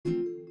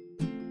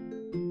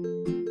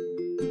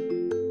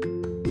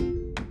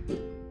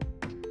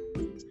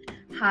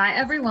Hi,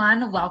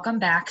 everyone. Welcome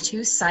back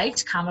to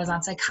Psyched, Combos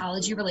on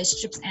Psychology,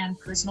 Relationships, and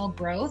Personal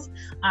Growth.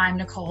 I'm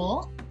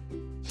Nicole.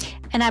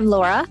 And I'm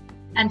Laura.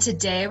 And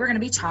today we're going to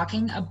be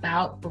talking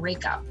about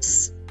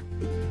breakups.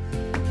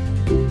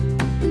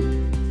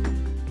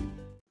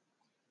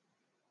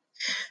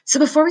 So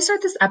before we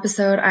start this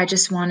episode, I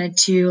just wanted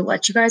to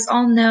let you guys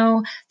all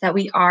know that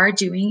we are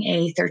doing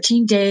a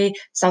 13-day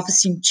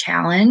self-esteem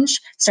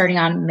challenge starting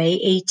on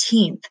May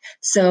 18th.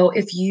 So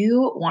if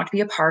you want to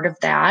be a part of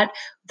that,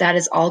 that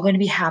is all going to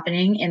be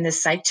happening in the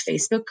Psyched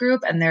Facebook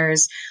group, and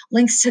there's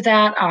links to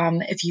that.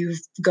 If you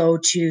go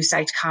to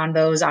Psyched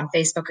Convos on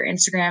Facebook or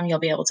Instagram, you'll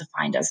be able to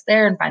find us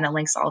there and find the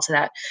links all to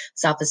that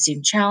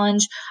self-esteem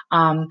challenge.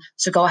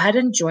 So go ahead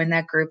and join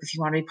that group if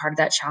you want to be part of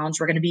that challenge.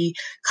 We're going to be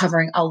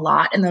covering a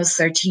lot in those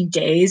 13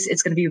 days.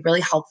 It's going to be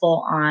really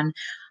helpful on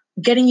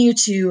getting you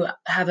to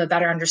have a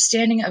better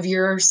understanding of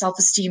your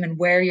self-esteem and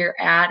where you're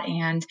at,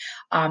 and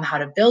how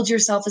to build your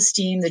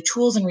self-esteem, the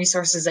tools and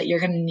resources that you're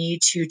going to need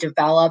to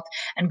develop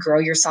and grow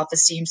your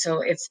self-esteem.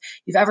 So if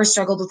you've ever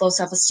struggled with low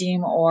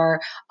self-esteem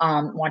or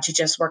want to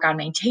just work on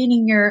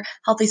maintaining your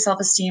healthy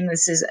self-esteem,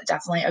 this is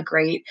definitely a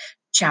great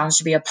challenge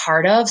to be a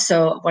part of.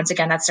 So once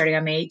again, that's starting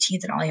on May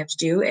 18th, and all you have to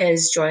do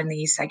is join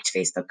the Psyched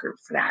Facebook group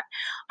for that.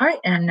 All right,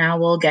 and now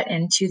we'll get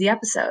into the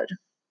episode.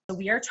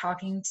 We are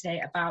talking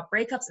today about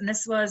breakups, and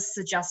this was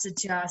suggested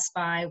to us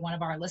by one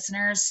of our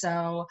listeners.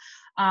 So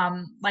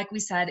like we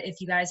said,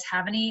 if you guys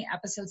have any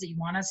episodes that you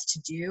want us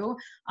to do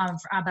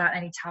about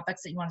any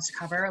topics that you want us to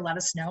cover, let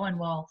us know and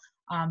we'll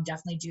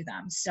definitely do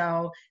them.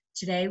 So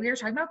today we are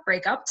talking about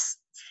breakups,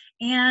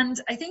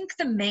 and I think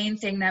the main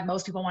thing that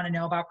most people want to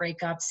know about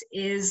breakups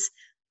is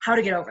how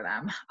to get over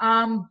them.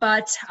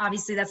 But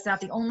obviously that's not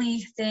the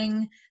only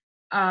thing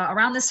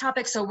around this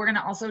topic. So we're going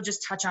to also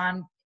just touch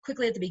on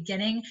quickly at the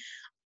beginning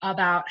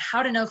about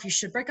how to know if you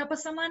should break up with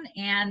someone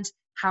and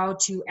how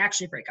to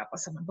actually break up with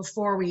someone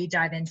before we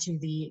dive into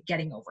the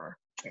getting over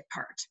it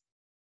part.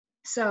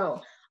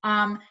 So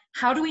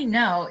how do we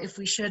know if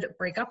we should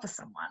break up with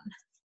someone?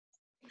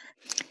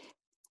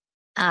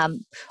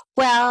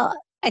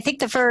 Well, I think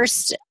the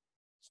first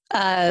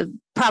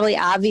probably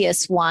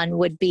obvious one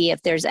would be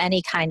if there's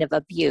any kind of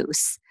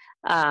abuse,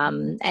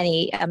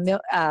 any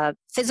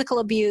physical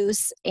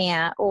abuse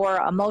or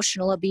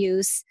emotional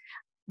abuse.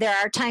 There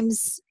are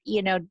times,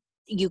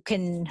 you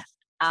can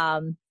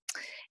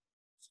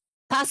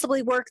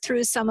possibly work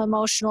through some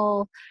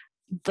emotional,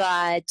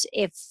 but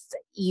if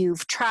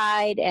you've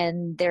tried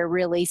and there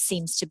really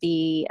seems to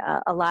be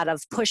a lot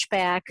of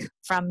pushback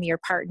from your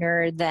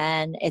partner,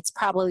 then it's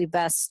probably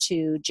best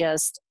to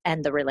just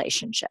end the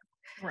relationship.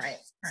 Right.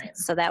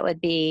 So that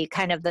would be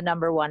kind of the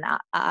number one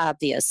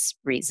obvious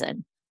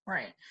reason.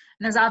 Right. And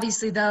there's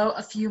obviously, though,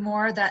 a few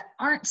more that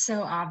aren't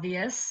so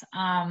obvious.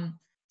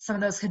 Some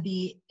of those could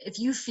be if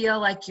you feel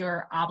like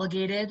you're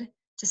obligated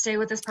to stay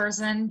with this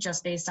person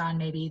just based on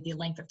maybe the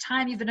length of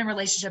time you've been in a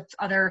relationship,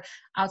 other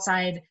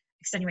outside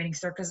extenuating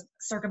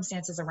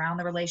circumstances around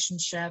the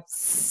relationship.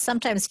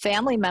 Sometimes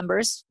family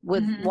members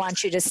would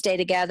want you to stay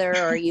together,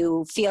 or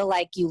you feel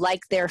like you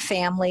like their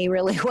family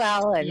really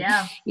well. And,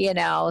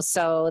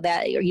 so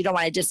that you don't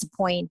want to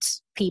disappoint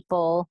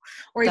people.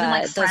 Or even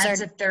like friends,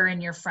 if they're in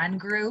your friend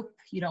group,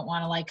 you don't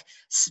want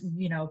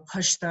to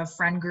push the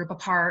friend group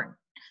apart.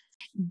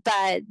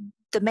 But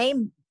the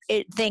main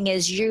thing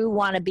is you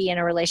want to be in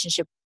a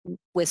relationship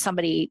with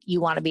somebody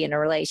you want to be in a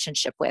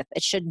relationship with.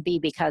 It shouldn't be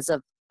because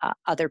of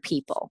other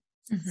people.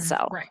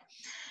 So, right.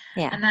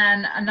 Yeah. And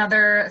then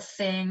another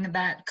thing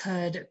that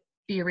could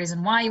be a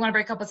reason why you want to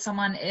break up with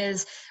someone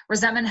is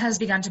resentment has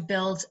begun to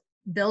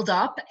build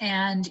up,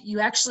 and you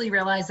actually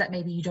realize that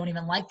maybe you don't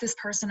even like this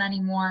person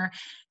anymore,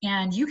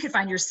 and you could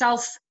find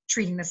yourself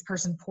treating this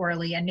person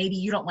poorly, and maybe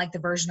you don't like the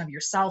version of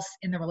yourself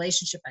in the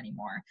relationship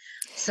anymore.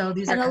 So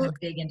these are kind of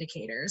big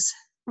indicators.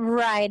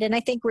 Right. And I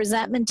think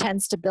resentment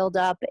tends to build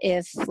up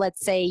if,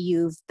 let's say,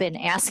 you've been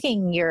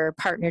asking your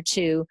partner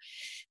to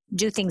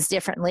do things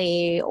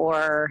differently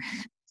or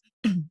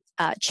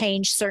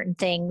change certain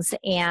things,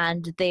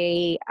 and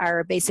they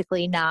are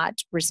basically not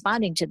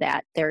responding to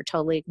that. They're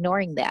totally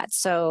ignoring that.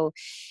 So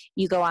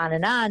you go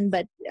on,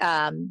 but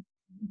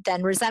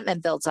then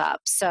resentment builds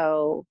up.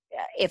 So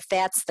if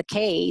that's the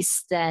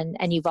case, then,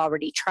 and you've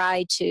already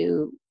tried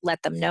to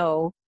let them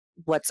know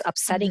what's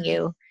upsetting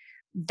you,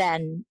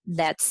 then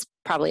that's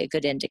probably a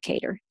good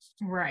indicator.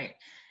 Right.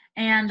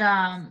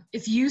 And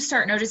if you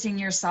start noticing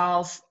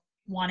yourself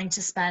wanting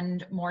to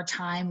spend more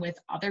time with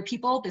other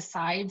people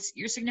besides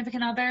your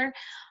significant other,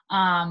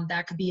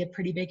 that could be a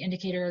pretty big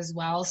indicator as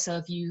well. So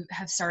if you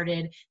have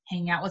started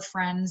hanging out with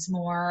friends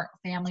more,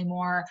 family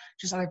more,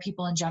 just other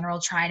people in general,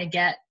 trying to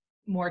get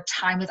more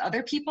time with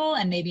other people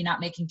and maybe not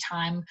making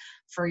time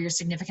for your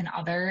significant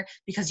other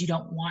because you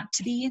don't want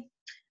to be,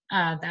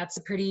 that's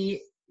a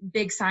pretty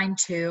big sign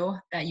too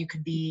that you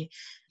could be,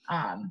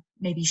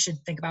 maybe you should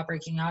think about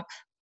breaking up.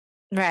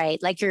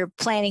 Right. Like you're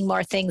planning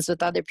more things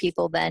with other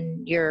people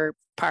than your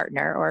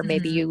partner, or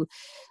maybe you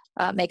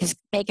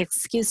make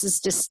excuses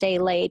to stay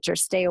late or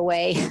stay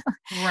away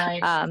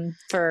Right.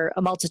 for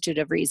a multitude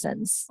of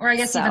reasons. Or I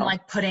guess even So,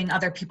 like putting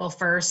other people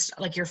first,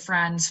 like your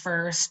friends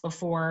first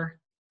before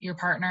your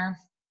partner.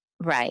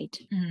 right,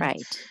 Mhm.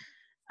 right.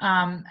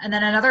 And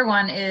then another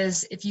one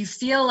is if you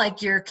feel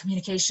like your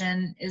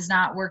communication is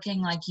not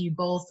working, like you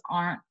both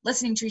aren't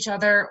listening to each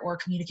other or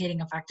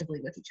communicating effectively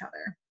with each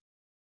other.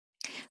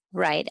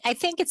 Right. I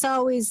think it's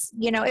always,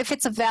 if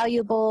it's a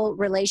valuable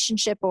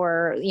relationship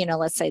or,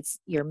 let's say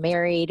you're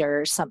married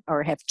or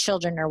have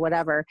children or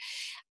whatever,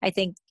 I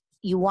think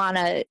you want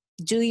to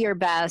do your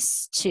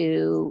best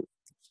to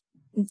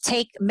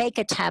make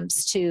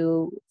attempts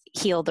to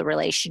heal the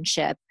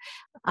relationship.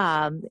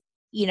 Um,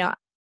 you know,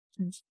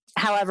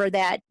 However,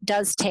 that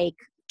does take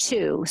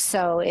two.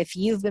 So if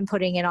you've been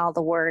putting in all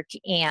the work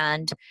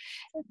and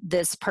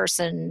this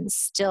person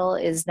still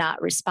is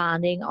not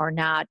responding or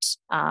not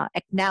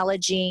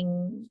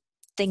acknowledging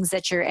things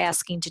that you're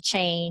asking to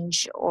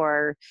change,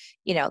 or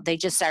they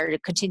just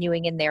started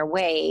continuing in their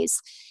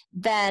ways,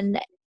 then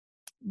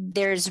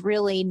there's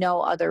really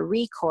no other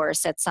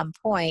recourse. At some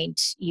point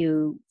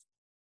you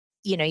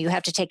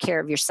have to take care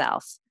of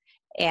yourself,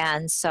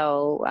 and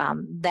so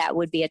that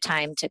would be a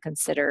time to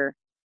consider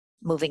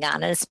moving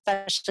on, and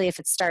especially if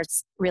it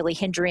starts really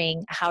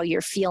hindering how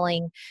you're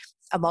feeling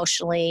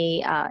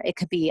emotionally. It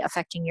could be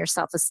affecting your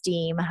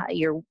self-esteem,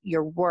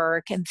 your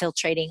work,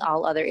 infiltrating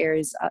all other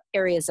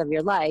areas of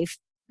your life,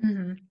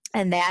 Mm-hmm.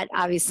 and that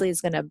obviously is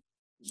going to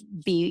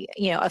be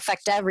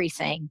affect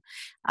everything.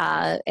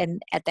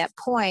 And at that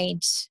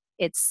point,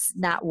 it's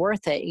not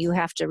worth it. You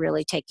have to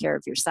really take care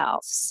of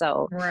yourself.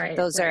 So Right,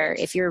 those are,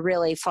 if you're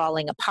really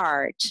falling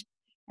apart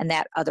and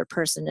that other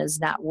person is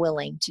not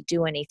willing to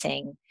do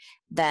anything,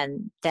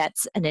 then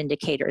that's an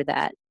indicator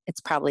that it's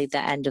probably the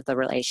end of the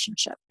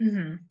relationship.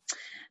 Mm-hmm.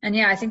 And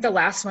yeah, I think the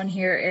last one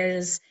here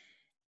is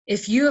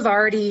if you have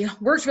already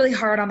worked really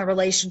hard on the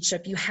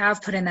relationship, you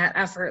have put in that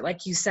effort,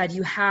 like you said,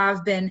 you've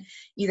been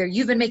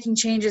making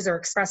changes or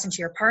expressing to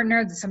your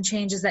partner some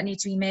changes that need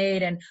to be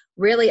made, and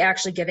really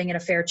actually giving it a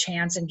fair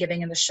chance and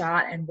giving it a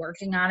shot and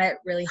working on it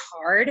really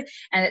hard,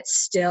 and it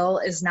still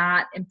is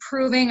not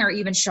improving or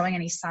even showing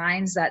any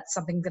signs that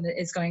something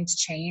is going to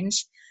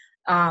change.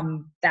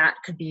 That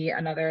could be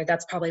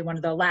that's probably one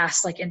of the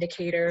last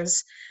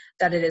indicators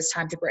that it is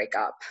time to break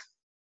up.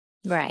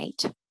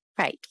 Right.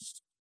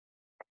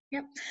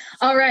 Yep.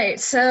 All right.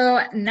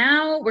 So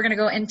now we're going to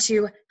go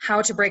into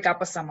how to break up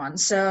with someone.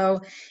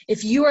 So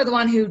if you are the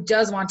one who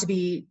does want to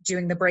be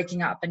doing the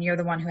breaking up and you're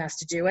the one who has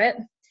to do it,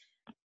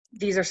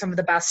 these are some of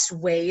the best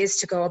ways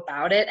to go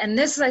about it. And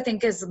this, I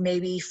think, is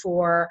maybe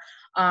for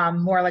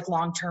more like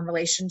long-term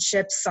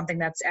relationships, something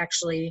that's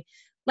actually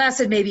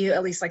lasted maybe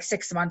at least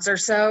 6 months or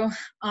so.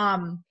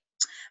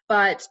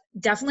 But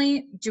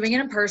definitely doing it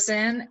in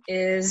person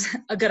is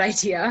a good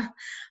idea.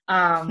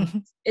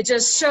 It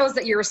just shows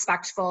that you're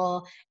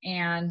respectful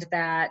and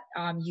that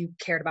you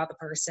cared about the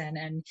person,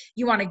 and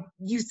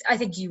I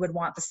think you would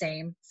want the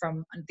same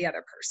from the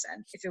other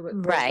person if it was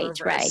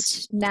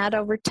right. Not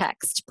over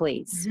text,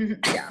 please.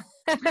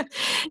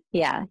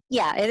 Yeah.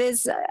 Yeah. It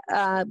is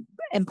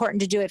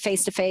important to do it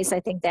face to face. I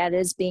think that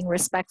is being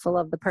respectful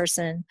of the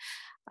person.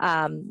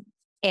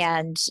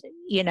 And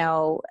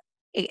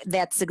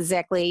that's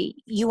exactly,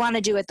 you want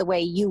to do it the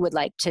way you would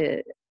like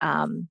to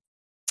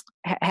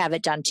have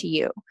it done to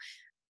you.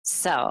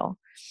 So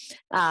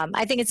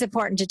I think it's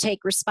important to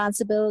take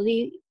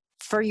responsibility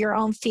for your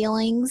own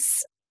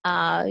feelings,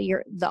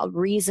 the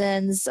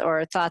reasons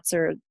or thoughts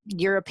or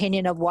your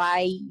opinion of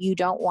why you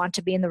don't want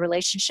to be in the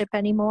relationship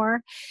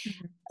anymore,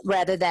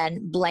 rather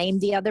than blame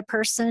the other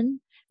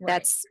person. Right.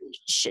 That's,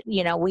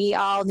 we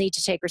all need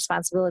to take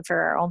responsibility for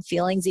our own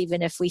feelings,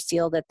 even if we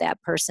feel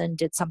that person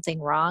did something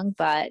wrong,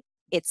 but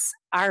it's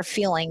our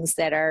feelings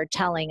that are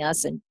telling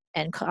us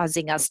and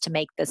causing us to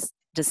make this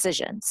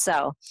decision.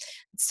 So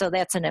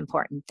that's an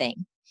important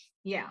thing.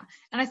 Yeah.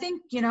 And I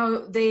think,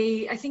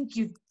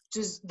 the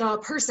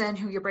person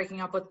who you're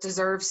breaking up with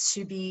deserves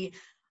to be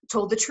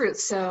told the truth.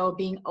 So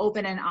being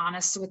open and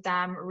honest with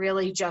them,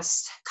 really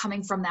just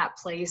coming from that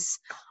place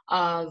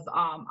of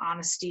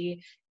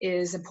honesty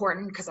is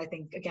important, because I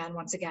think,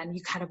 once again,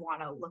 you kind of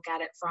want to look at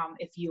it from,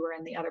 if you were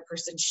in the other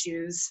person's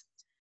shoes,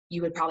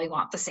 you would probably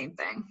want the same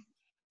thing.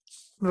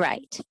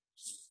 Right.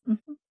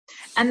 Mm-hmm.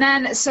 And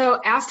then,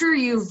 so after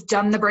you've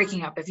done the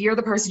breaking up, if you're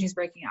the person who's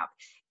breaking up,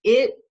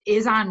 it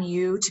is on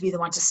you to be the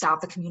one to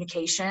stop the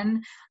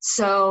communication.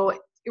 So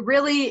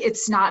really,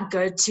 it's not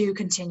good to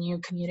continue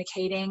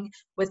communicating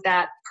with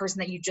that person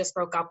that you just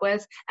broke up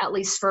with, at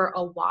least for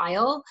a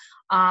while,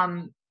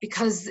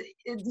 because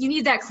you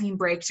need that clean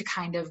break to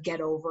kind of get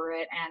over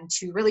it and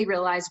to really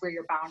realize where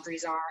your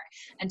boundaries are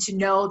and to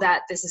know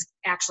that this is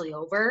actually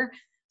over.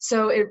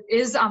 So it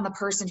is on the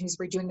person who's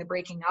doing the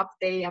breaking up.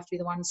 They have to be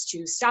the ones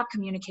to stop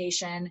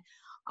communication.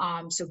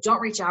 So don't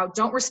reach out.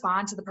 Don't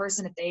respond to the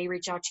person if they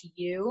reach out to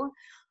you.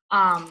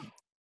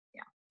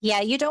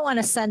 Yeah, you don't want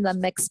to send them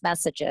mixed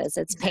messages.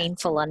 It's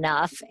painful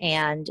enough.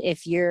 And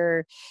if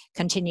you're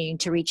continuing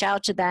to reach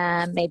out to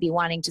them, maybe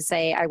wanting to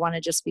say, I want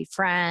to just be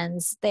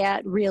friends,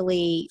 that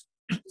really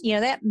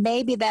that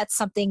maybe that's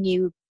something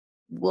you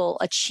will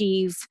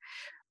achieve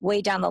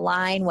way down the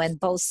line when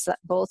both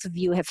of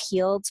you have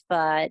healed,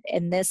 but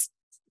in this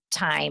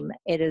time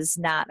it is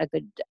not a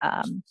good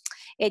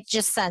it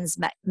just sends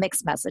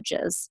mixed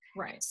messages.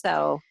 Right.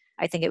 So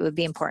I think it would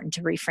be important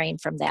to refrain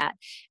from that.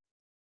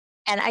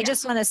 And I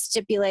just want to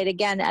stipulate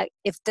again,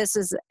 if this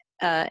is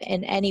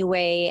in any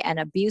way an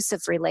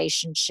abusive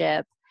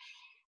relationship,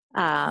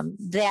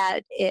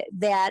 that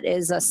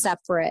is a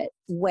separate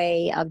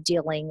way of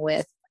dealing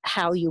with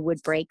how you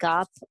would break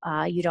up.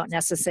 You don't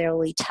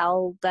necessarily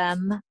tell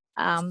them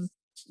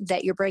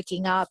that you're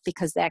breaking up,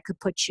 because that could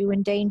put you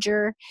in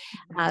danger.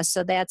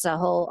 So that's a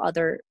whole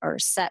other or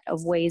set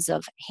of ways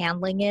of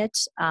handling it.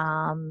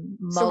 So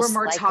we're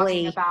more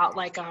talking about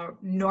like a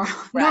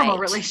normal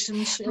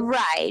relationship.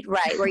 Right,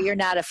 where you're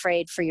not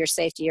afraid for your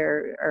safety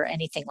or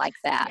anything like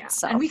that. Yeah.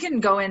 So, and we can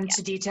go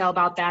into detail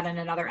about that in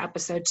another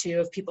episode too,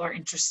 if people are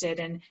interested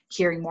in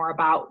hearing more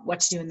about what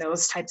to do in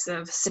those types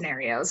of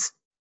scenarios.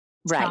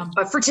 Right.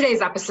 But for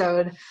today's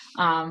episode,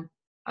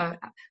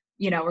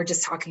 we're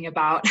just talking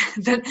about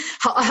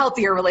a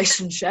healthier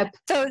relationship.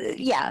 So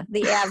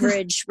the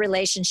average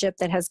relationship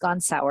that has gone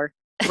sour.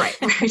 Right.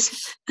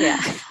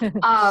 Yeah.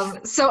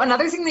 So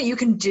another thing that you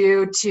can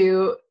do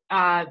to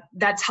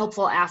that's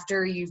helpful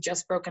after you've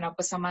just broken up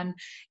with someone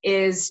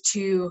is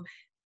to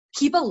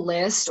keep a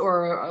list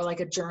or like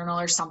a journal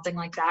or something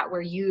like that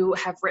where you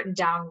have written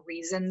down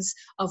reasons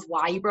of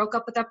why you broke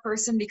up with that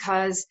person,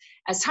 because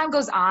as time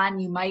goes on,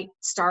 you might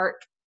start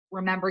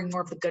remembering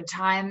more of the good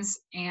times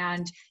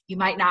and you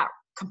might not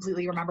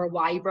completely remember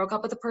why you broke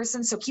up with a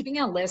person. So keeping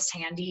a list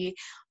handy,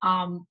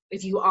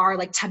 if you are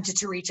like tempted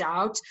to reach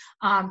out,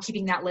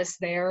 keeping that list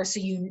there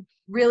so you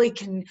really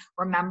can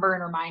remember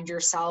and remind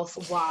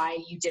yourself why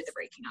you did the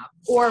breaking up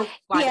or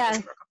why the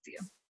person broke up with you.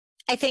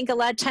 I think a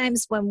lot of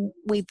times when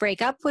we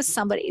break up with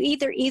somebody,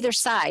 either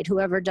side,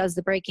 whoever does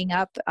the breaking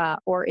up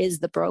or is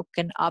the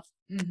broken up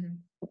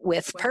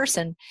with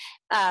person,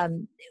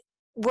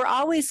 we're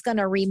always going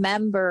to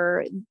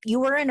remember you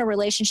were in a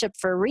relationship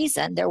for a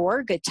reason. There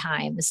were good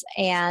times.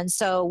 And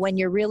so when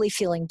you're really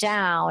feeling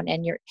down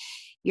and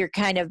you're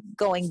kind of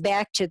going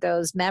back to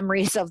those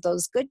memories of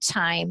those good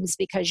times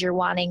because you're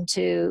wanting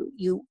to,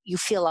 you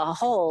feel a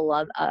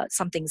hole,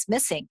 something's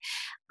missing.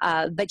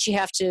 But you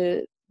have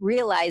to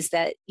realize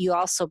that you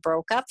also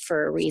broke up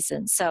for a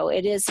reason. So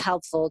it is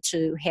helpful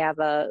to have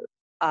a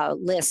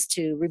list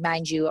to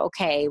remind you,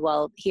 okay,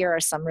 well, here are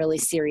some really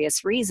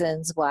serious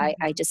reasons why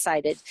I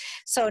decided.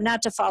 So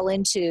not to fall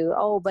into,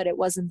 but it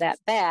wasn't that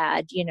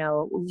bad.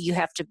 You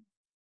have to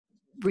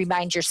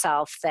remind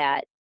yourself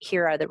that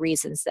here are the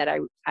reasons that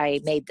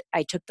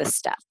I took this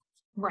step.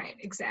 Right,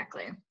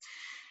 exactly.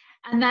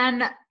 And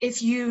then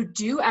if you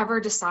do ever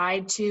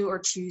decide to or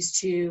choose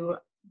to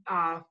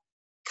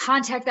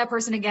contact that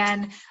person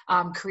again,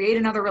 create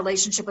another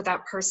relationship with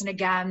that person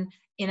again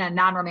in a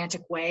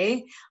non-romantic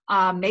way,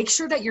 make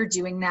sure that you're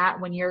doing that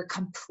when you're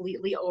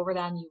completely over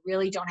them. You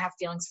really don't have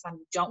feelings for them.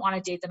 You don't want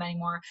to date them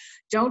anymore.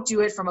 Don't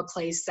do it from a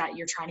place that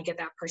you're trying to get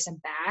that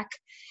person back.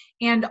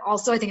 And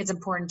also, I think it's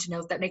important to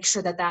note that make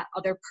sure that that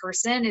other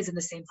person is in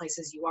the same place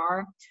as you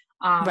are.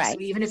 Right.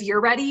 So even if you're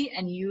ready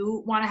and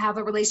you want to have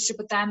a relationship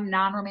with them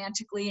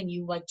non-romantically and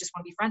you like just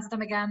want to be friends with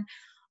them again,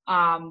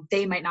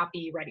 they might not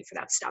be ready for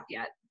that step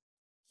yet.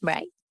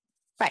 Right.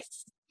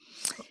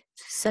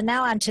 So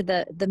now on to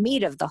the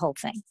meat of the whole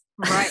thing.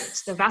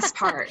 Right. The best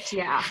part.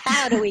 Yeah.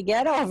 How do we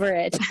get over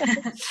it?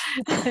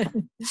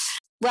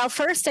 Well,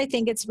 first, I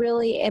think it's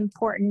really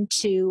important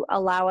to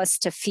allow us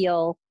to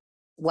feel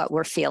what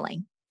we're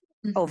feeling.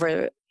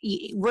 We're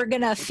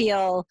going to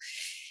feel,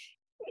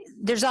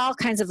 there's all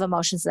kinds of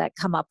emotions that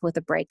come up with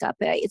a breakup.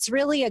 It's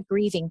really a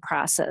grieving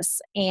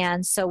process.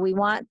 And so we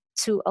want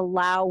to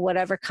allow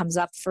whatever comes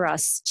up for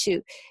us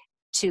to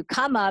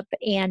come up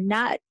and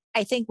not,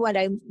 I think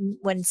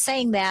when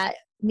saying that,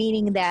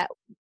 meaning that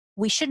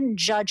we shouldn't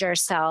judge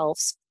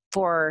ourselves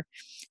for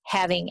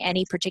having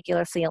any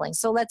particular feeling.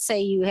 So let's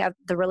say you have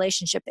the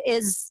relationship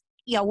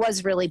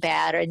was really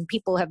bad and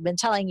people have been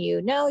telling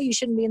you, no, you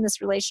shouldn't be in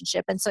this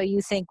relationship. And so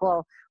you think,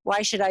 well,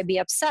 why should I be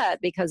upset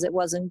because it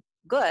wasn't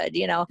good,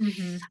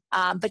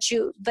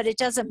 but it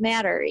doesn't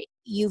matter.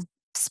 You've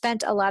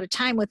spent a lot of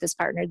time with this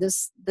partner,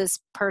 this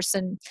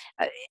person,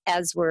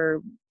 as we're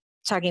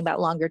talking about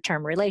longer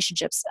term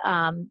relationships,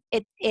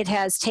 it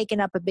has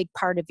taken up a big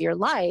part of your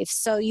life.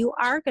 So you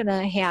are going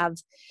to have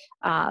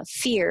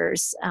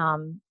fears,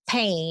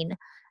 pain,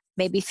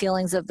 maybe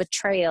feelings of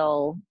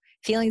betrayal,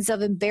 feelings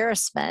of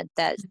embarrassment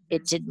that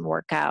it didn't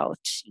work out,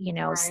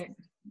 Right.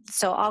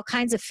 So all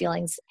kinds of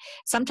feelings,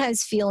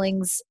 sometimes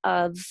feelings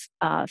of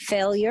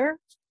failure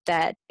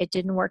that it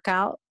didn't work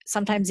out,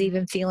 sometimes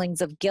even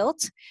feelings of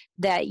guilt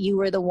that you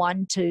were the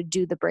one to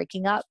do the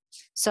breaking up.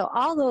 So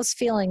all those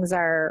feelings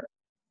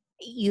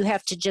you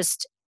have to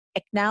just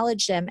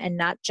acknowledge them and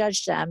not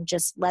judge them.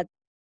 Just let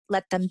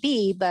them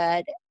be,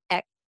 but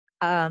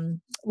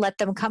let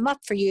them come up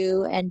for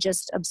you and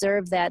just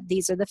observe that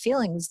these are the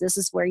feelings. This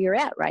is where you're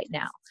at right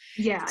now.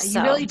 Yeah. So,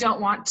 you really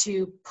don't want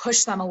to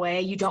push them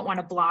away. You don't want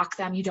to block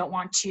them. You don't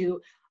want to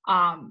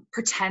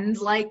pretend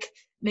like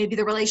maybe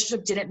the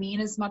relationship didn't mean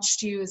as much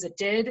to you as it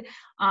did.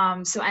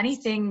 So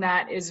anything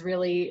that is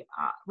really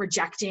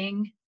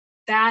rejecting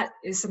that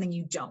is something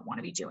you don't want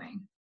to be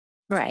doing.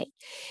 Right.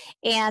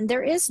 And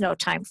there is no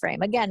time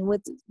frame. Again,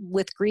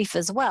 with grief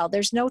as well,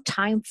 there's no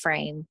time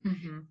frame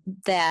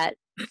that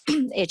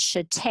it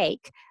should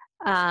take.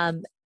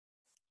 I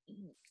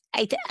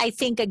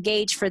think a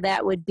gauge for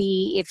that would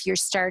be if you're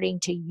starting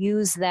to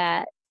use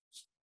that,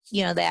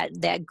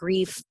 that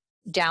grief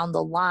down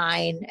the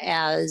line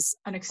as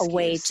a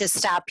way to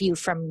stop you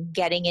from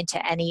getting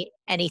into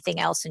anything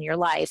else in your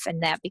life,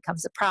 and that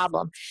becomes a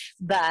problem.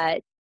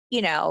 But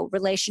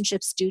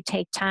relationships do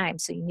take time,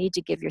 so you need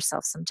to give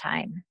yourself some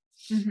time.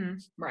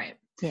 Right.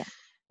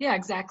 Yeah,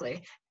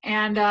 exactly.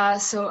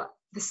 And so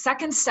the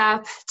second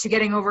step to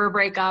getting over a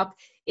breakup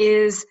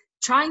is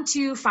trying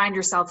to find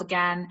yourself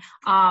again.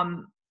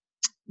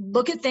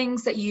 Look at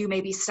things that you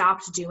maybe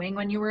stopped doing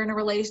when you were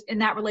in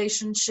that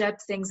relationship,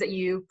 things that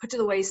you put to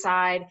the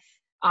wayside,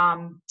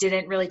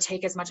 didn't really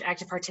take as much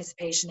active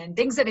participation in,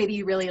 things that maybe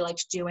you really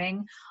liked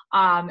doing.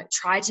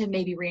 Try to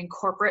maybe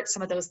reincorporate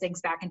some of those things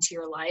back into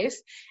your life.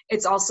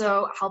 It's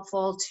also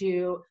helpful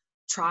to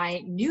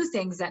try new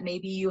things that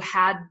maybe you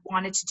had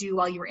wanted to do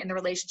while you were in the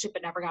relationship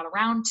but never got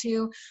around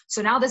to.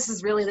 So now this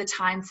is really the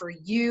time for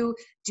you,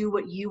 do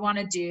what you want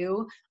to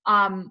do.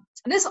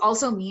 And this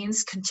also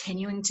means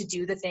continuing to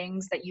do the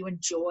things that you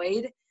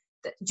enjoyed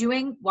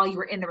doing while you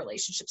were in the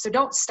relationship. So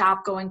don't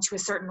stop going to a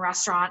certain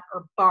restaurant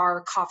or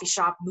bar, coffee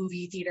shop,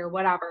 movie theater,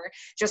 whatever,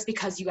 just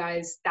because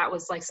that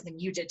was like something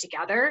you did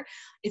together.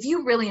 If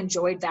you really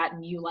enjoyed that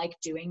and you like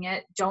doing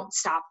it, don't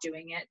stop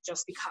doing it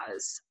just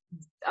because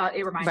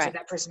it reminds you of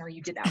that person or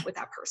you did that with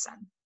that person.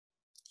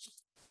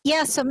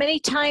 Yeah, so many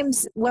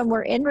times when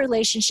we're in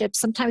relationships,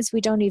 sometimes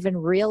we don't even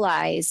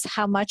realize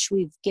how much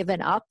we've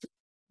given up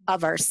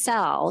of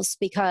ourselves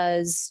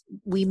because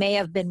we may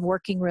have been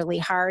working really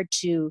hard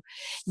to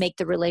make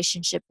the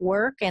relationship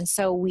work. And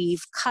so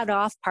we've cut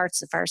off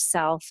parts of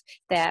ourselves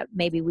that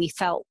maybe we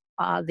felt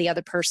the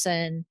other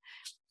person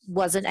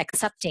wasn't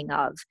accepting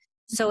of.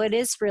 So it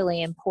is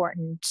really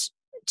important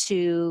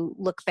to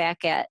look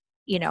back at,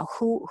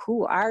 who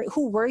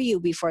were you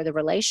before the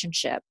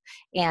relationship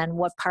and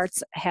what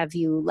parts have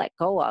you let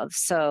go of?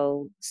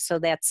 So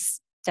that's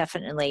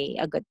definitely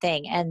a good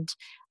thing. And,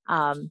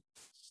 and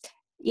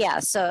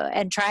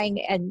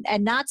trying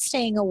and not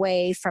staying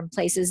away from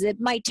places. It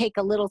might take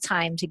a little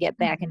time to get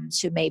back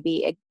into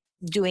maybe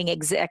doing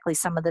exactly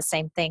some of the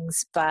same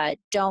things, but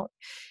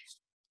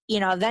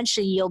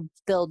eventually you'll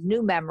build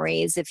new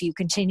memories if you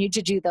continue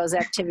to do those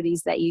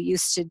activities that you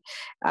used to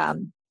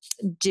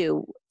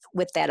do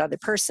with that other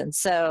person.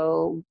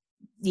 So,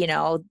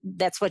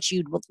 that's what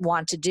you'd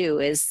want to do,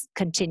 is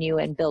continue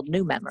and build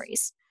new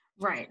memories.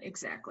 Right,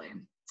 exactly.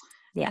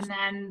 Yeah. And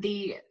then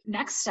the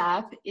next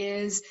step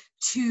is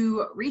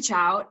to reach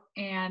out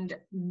and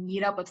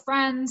meet up with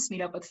friends,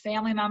 meet up with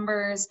family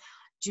members.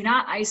 Do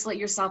not isolate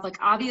yourself. Like,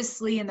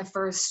 obviously in the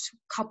first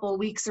couple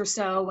weeks or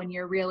so when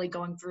you're really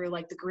going through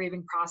like the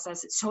grieving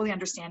process, it's totally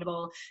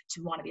understandable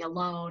to want to be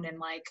alone and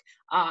like,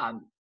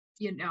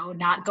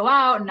 not go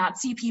out and not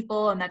see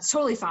people, and that's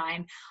totally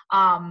fine.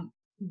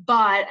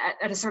 But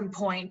at a certain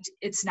point,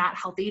 it's not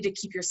healthy to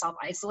keep yourself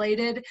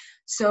isolated.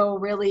 So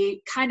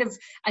really kind of,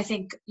 I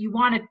think you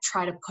want to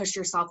try to push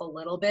yourself a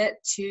little bit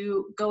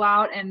to go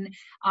out and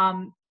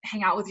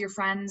hang out with your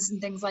friends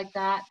and things like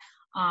that.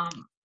 I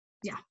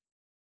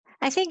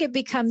think it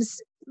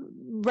becomes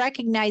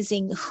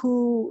recognizing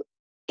who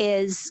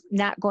is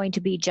not going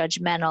to be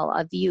judgmental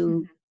of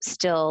you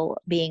still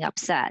being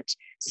upset.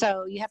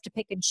 So you have to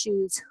pick and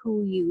choose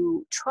who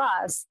you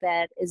trust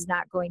that is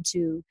not going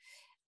to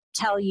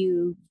tell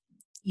you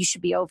you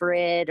should be over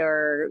it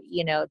or,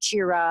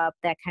 cheer up,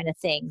 that kind of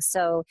thing.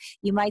 So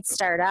you might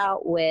start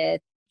out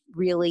with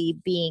really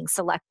being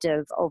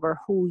selective over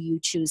who you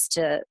choose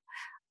to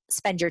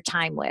spend your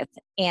time with.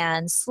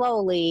 And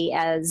slowly,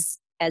 as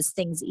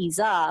things ease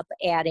up,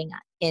 adding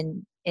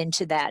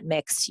into that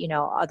mix,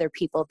 other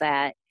people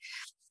that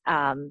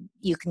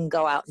you can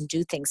go out and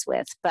do things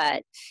with.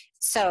 But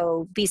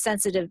so be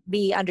sensitive,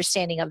 be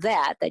understanding of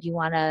that you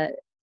want to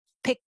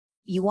pick,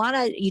 you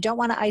don't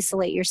want to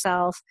isolate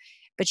yourself,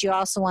 but you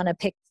also want to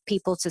pick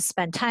people to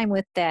spend time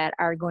with that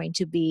are going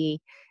to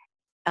be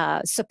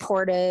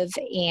supportive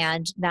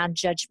and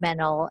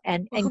non-judgmental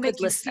and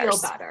good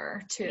listeners. Feel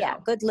better too. Yeah,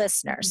 good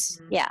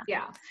listeners. Yeah,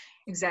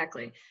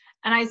 exactly.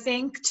 And I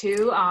think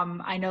too,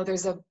 I know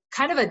there's a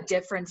kind of a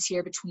difference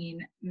here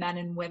between men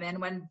and women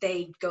when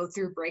they go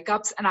through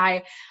breakups. And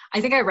I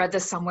think I read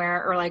this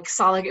somewhere or like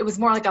saw it was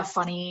more like a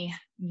funny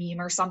meme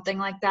or something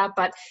like that.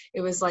 But it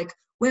was like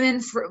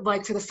women for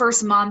the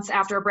first month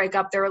after a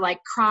breakup, they're like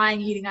crying,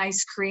 eating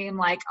ice cream,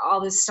 like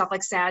all this stuff,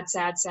 like sad.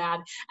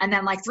 And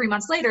then like 3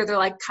 months later, they're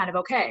like kind of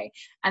okay.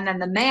 And then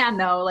the man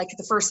though, like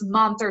the first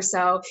month or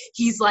so,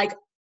 he's like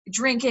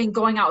drinking,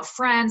 going out with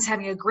friends,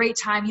 having a great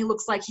time. He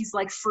looks like he's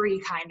like free,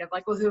 kind of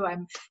like, woohoo,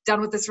 I'm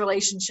done with this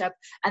relationship.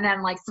 And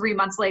then like 3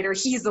 months later,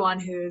 he's the one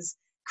who's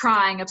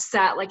crying,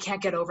 upset, like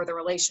can't get over the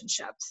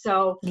relationship.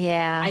 So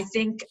Yeah. I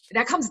think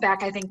that comes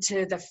back, I think,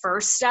 to the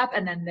first step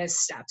and then this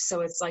step.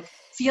 So it's like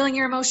feeling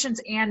your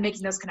emotions and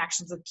making those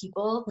connections with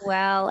people.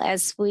 Well,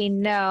 as we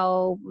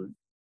know,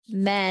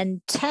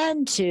 men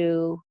tend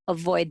to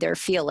avoid their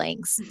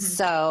feelings. Mm-hmm.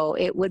 So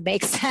it would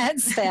make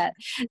sense that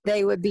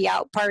they would be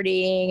out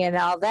partying and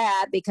all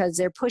that because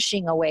they're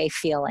pushing away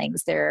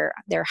feelings. They're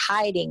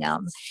hiding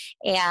them.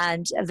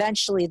 And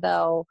eventually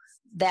though,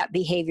 that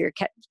behavior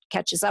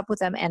catches up with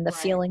them and the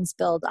feelings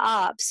build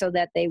up so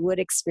that they would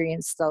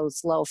experience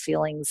those low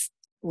feelings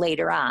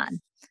later on.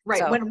 Right.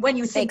 So when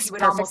you think you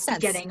would almost be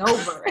getting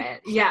over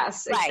it.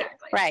 Yes,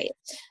 exactly. Right.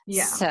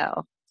 Yeah.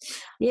 So,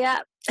 yeah.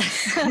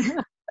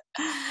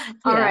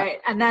 All right.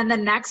 And then the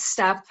next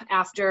step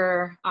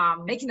after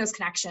making those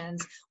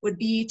connections would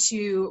be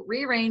to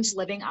rearrange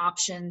living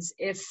options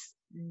if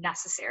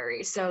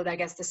necessary. So I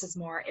guess this is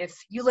more if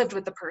you lived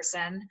with the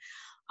person.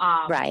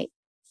 Right.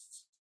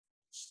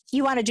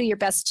 You want to do your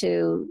best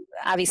to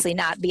obviously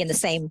not be in the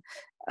same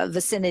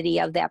vicinity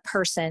of that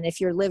person.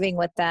 If you're living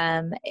with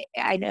them,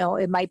 I know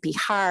it might be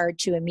hard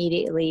to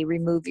immediately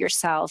remove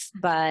yourself,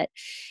 but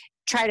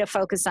try to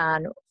focus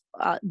on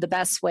the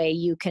best way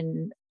you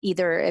can,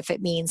 either if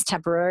it means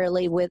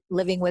temporarily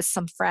living with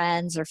some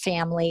friends or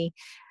family,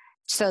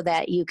 so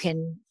that you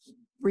can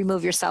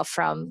remove yourself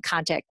from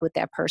contact with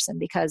that person,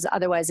 because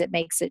otherwise it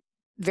makes it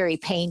very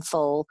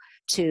painful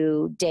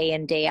to day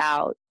in, day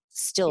out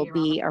still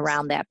be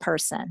around that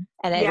person,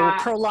 and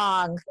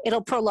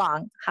it'll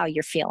prolong how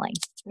you're feeling.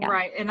 Yeah.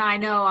 Right. And I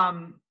know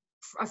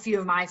a few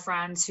of my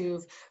friends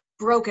who've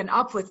broken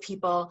up with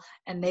people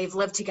and they've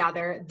lived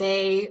together,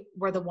 they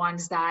were the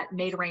ones that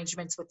made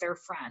arrangements with their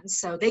friends.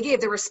 So they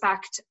gave the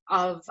respect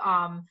of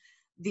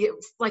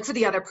for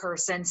the other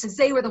person, since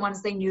they were the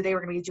ones they knew they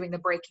were going to be doing the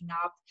breaking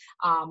up.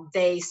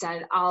 They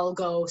said, I'll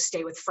go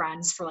stay with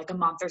friends for like a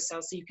month or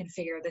so you can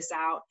figure this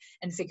out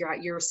and figure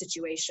out your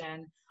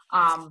situation.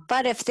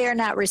 But if they're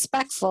not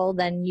respectful,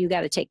 then you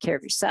got to take care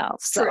of yourself.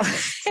 So.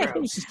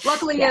 True.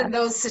 Luckily in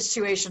those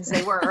situations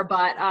they were,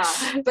 but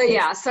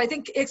yeah. So I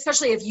think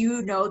especially if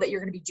you know that you're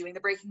going to be doing the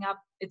breaking up,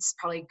 it's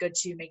probably good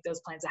to make those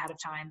plans ahead of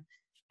time.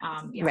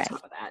 On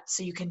top of that,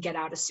 so you can get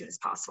out as soon as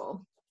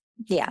possible.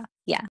 Yeah.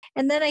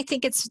 And then I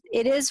think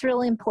it is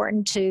really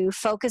important to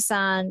focus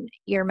on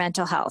your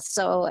mental health.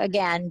 So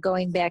again,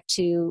 going back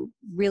to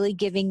really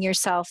giving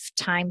yourself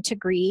time to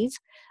grieve.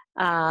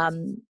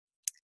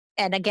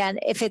 And again,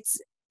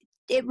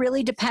 it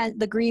really depends,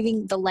 the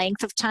grieving, the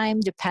length of time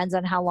depends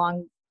on how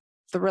long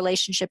the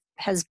relationship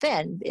has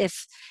been.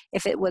 If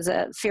it was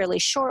a fairly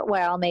short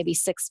while, maybe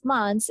 6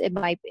 months,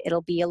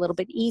 it'll be a little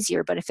bit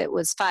easier. But if it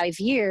was 5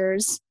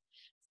 years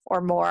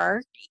or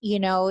more,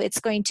 it's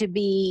going to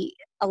be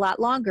a lot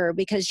longer,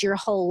 because your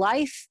whole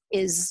life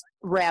is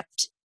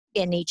wrapped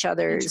in each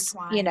other's,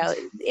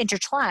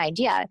 intertwined.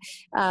 Yeah.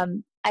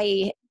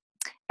 I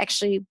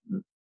actually,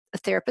 a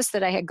therapist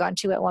that I had gone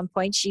to at one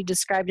point, she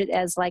described it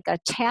as like a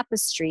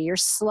tapestry. You're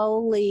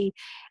slowly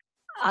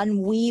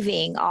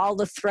unweaving all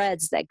the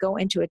threads that go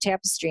into a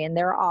tapestry, and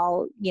they're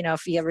all,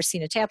 if you ever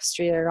seen a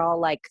tapestry, they're all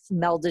like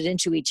melded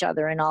into each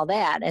other and all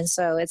that. And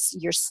so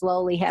you're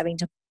slowly having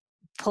to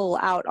pull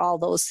out all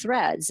those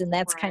threads, and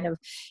that's kind of,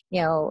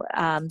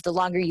 the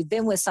longer you've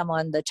been with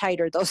someone, the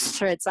tighter those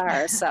threads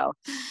are. So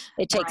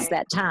it takes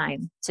that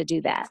time to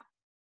do that.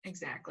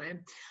 Exactly.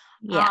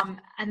 Yeah.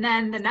 And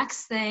then the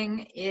next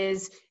thing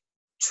is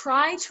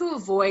try to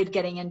avoid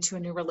getting into a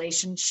new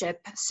relationship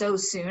so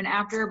soon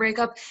after a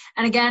breakup.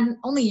 And again,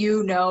 only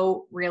you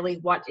know really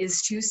what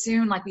is too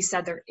soon. Like we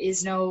said, there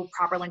is no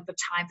proper length of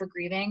time for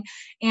grieving.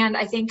 And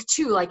I think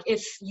too, like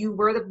if you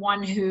were the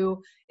one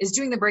who is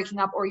doing the breaking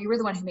up, or you were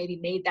the one who maybe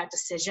made that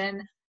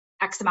decision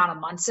X amount of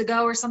months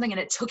ago or something, and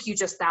it took you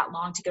just that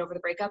long to get over the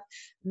breakup,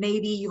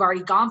 maybe you've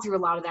already gone through a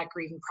lot of that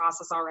grieving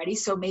process already.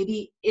 So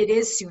maybe it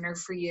is sooner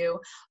for you,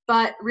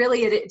 but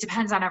really it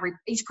depends on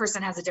each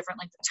person has a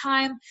different length of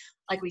time,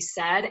 like we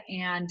said,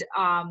 and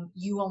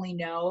you only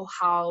know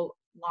how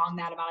long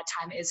that amount of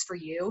time is for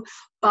you.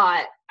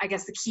 But I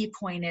guess the key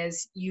point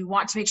is you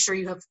want to make sure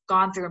you have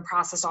gone through and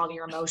processed all of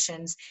your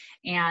emotions,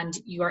 and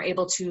you are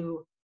able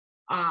to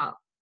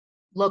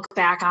look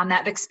back on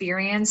that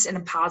experience in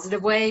a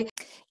positive way.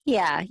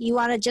 Yeah, you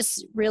want to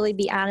just really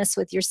be honest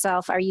with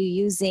yourself. Are you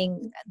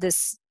using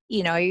this,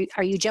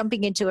 are you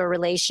jumping into a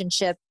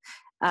relationship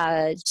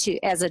as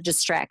a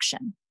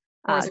distraction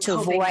to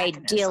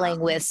avoid dealing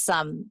with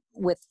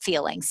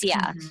feelings?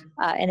 Yeah. Mm-hmm.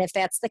 And if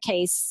that's the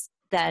case,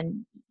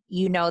 then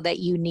you know that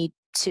you need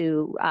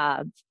to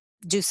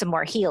do some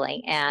more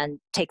healing and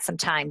take some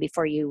time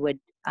before you would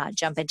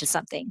jump into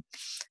something.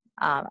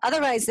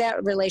 Otherwise,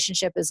 that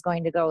relationship is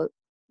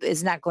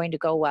not going to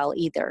go well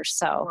either.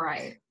 So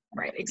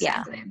right,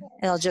 exactly. Yeah,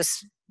 it'll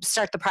just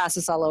start the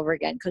process all over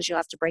again, because you'll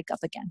have to break up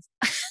again.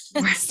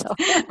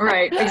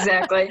 Right,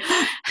 exactly.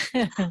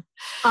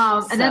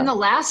 And then the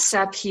last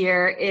step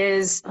here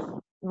is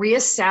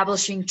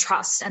reestablishing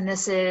trust, and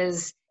this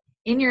is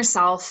in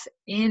yourself,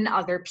 in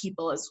other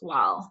people as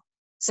well.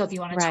 So if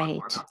you want to talk more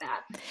Right. about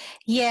that.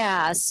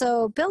 Yeah.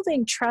 So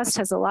building trust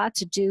has a lot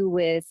to do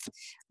with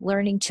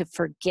learning to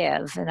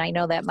forgive. And I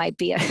know that might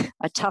be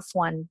a tough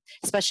one,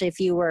 especially if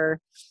you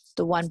were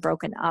the one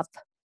broken up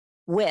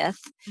with.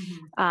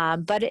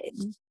 But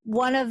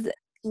one of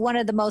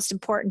the most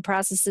important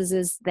processes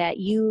is that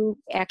you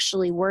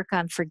actually work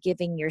on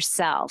forgiving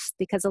yourself,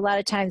 because a lot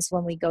of times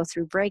when we go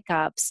through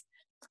breakups,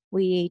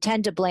 we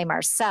tend to blame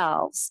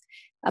ourselves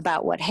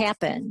about what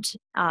happened.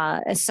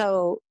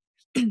 So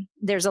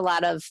there's a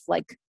lot of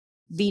like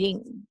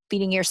beating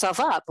yourself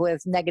up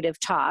with negative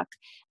talk.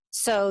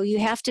 So you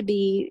have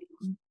to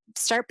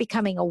start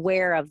becoming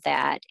aware of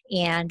that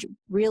and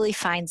really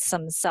find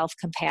some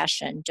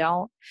self-compassion.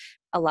 Don't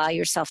allow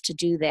yourself to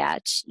do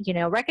that.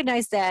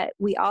 Recognize that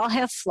we all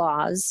have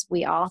flaws.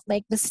 We all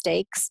make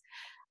mistakes.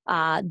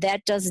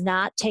 That does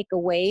not take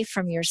away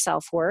from your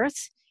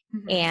self-worth,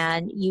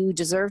 and you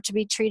deserve to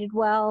be treated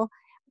well.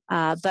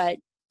 But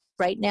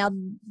right now,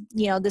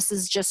 this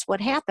is just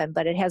what happened,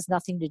 but it has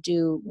nothing to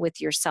do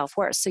with your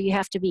self-worth. So you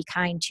have to be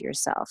kind to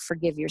yourself,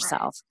 forgive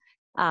yourself.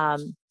 Right.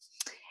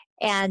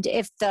 And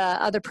if the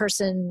other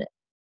person,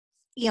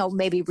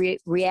 maybe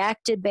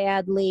reacted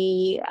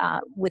badly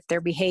with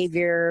their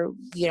behavior,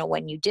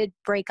 when you did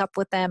break up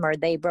with them or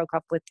they broke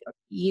up with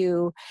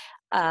you,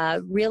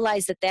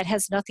 realize that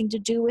has nothing to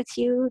do with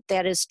you.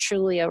 That is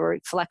truly a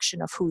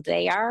reflection of who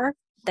they are.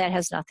 That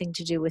has nothing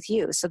to do with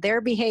you. So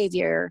their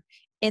behavior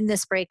in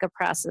this breakup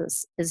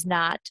process is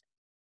not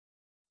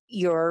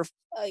your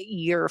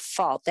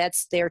fault.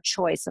 That's their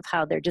choice of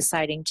how they're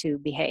deciding to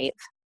behave.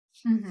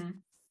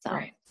 So.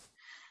 Right.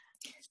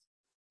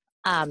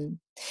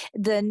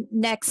 The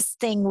next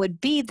thing would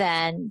be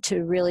then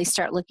to really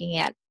start looking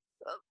at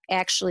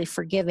actually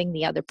forgiving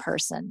the other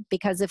person,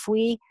 because if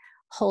we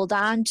hold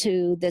on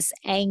to this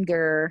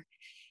anger,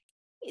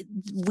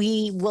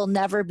 we will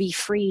never be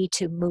free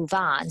to move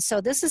on.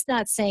 So this is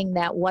not saying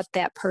that what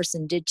that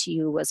person did to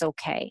you was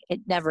okay.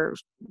 It never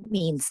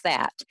means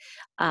that.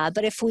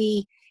 But if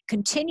we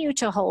continue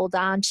to hold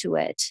on to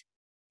it,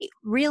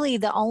 really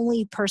the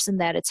only person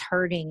that it's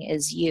hurting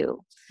is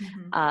you.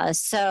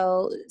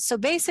 So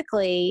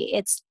basically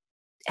it's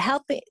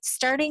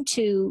starting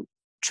to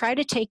try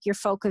to take your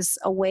focus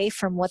away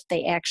from what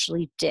they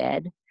actually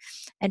did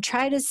and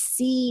try to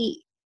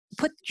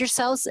put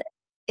yourselves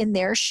in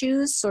their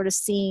shoes, sort of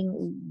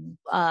seeing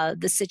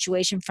the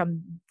situation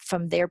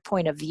from their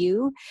point of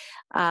view.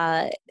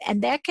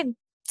 And that can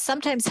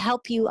sometimes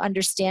help you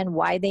understand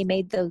why they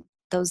made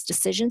those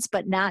decisions,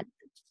 but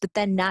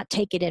then not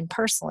take it in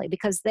personally,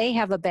 because they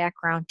have a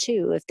background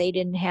too. If they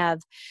didn't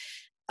have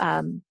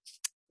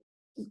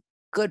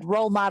good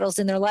role models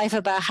in their life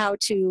about how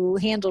to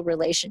handle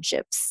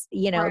relationships,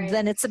 right,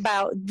 then it's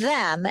about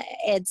them.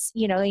 It's,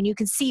 and you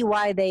can see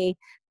why they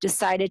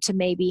decided to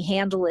maybe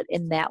handle it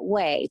in that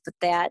way, but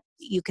that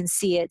you can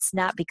see it's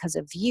not because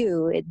of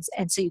you.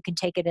 And so you can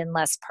take it in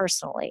less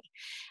personally.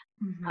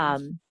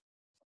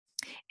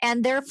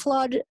 And they're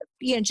flawed,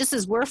 just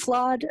as we're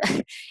flawed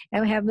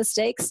and we have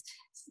mistakes,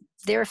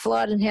 they're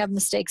flawed and have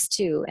mistakes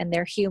too, and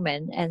they're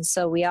human. And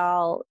so we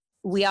all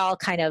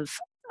kind of,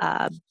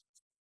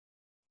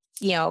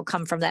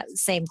 come from that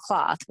same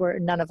cloth, where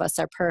none of us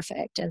are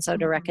perfect. And so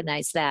to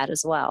recognize that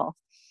as well.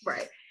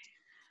 Right.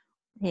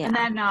 Yeah. And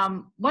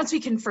then once we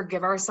can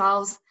forgive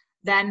ourselves,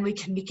 then we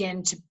can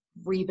begin to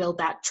rebuild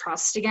that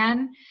trust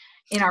again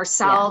in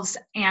ourselves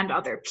and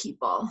other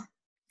people.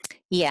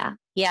 Yeah.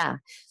 Yeah.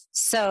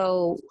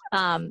 So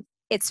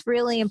it's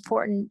really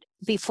important,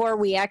 before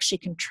we actually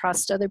can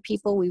trust other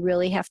people, we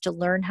really have to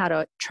learn how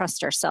to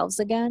trust ourselves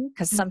again,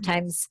 because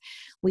sometimes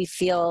we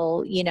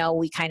feel,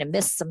 we kind of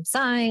miss some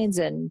signs,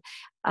 and,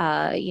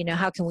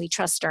 how can we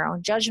trust our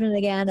own judgment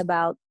again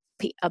about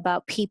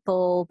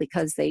people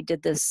because they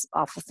did this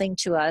awful thing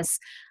to us.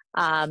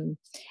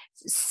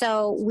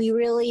 So we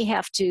really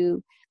have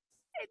to,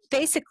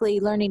 basically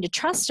learning to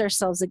trust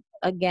ourselves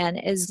again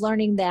is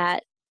learning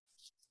that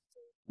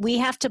we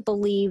have to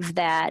believe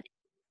that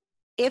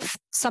if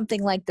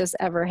something like this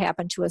ever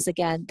happened to us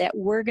again, that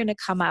we're going to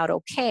come out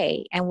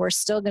okay, and we're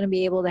still going to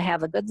be able to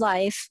have a good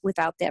life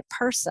without that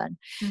person.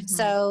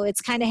 So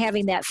it's kind of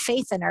having that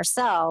faith in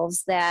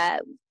ourselves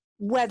that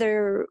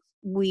whether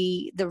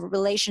the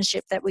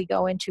relationship that we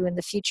go into in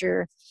the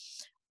future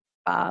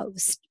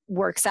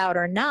works out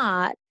or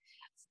not,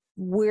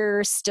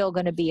 we're still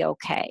going to be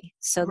okay.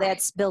 So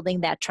that's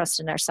building that trust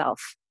in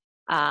ourselves.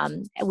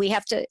 We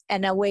have to,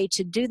 and a way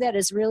to do that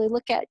is really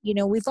look at,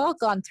 we've all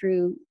gone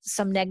through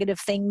some negative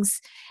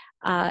things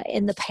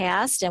in the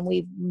past, and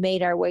we've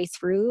made our way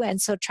through. And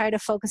so try to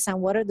focus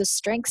on what are the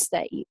strengths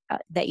that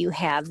you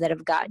have that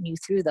have gotten you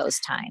through those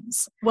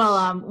times.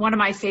 Well, one of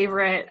my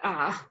favorite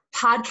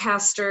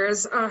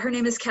podcasters, her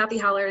name is Kathy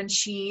Heller, and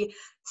she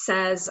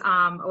says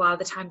a lot of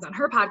the times on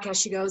her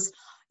podcast, she goes,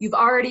 "You've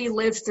already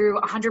lived through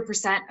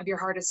 100% of your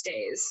hardest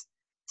days."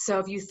 So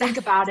if you think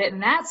about it in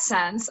that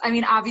sense, I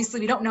mean,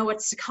 obviously we don't know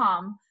what's to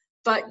come,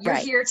 but you're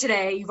here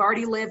today. You've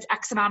already lived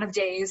X amount of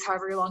days,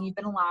 however long you've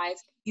been alive.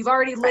 You've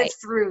already lived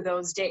through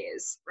those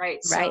days,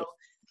 right? So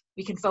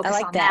we can focus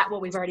on that,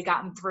 what we've already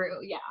gotten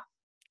through. Yeah.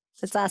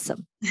 That's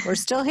awesome. We're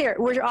still here.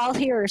 We're all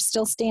here,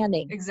 still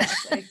standing.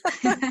 Exactly.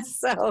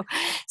 So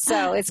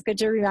it's good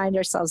to remind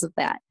ourselves of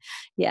that.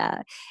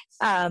 Yeah.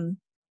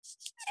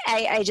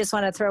 I just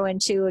want to throw in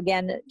too,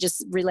 again,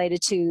 just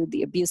related to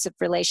the abusive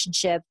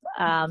relationship.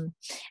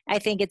 I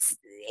think it's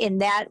in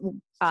that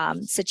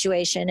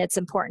situation, it's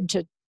important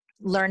to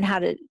learn how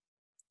to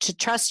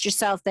trust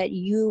yourself that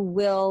you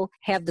will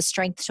have the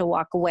strength to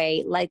walk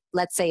away. Like,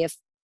 let's say if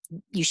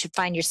you should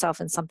find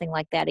yourself in something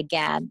like that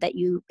again, that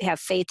you have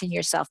faith in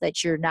yourself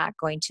that you're not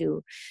going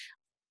to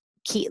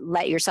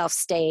let yourself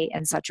stay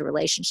in such a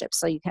relationship.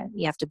 So you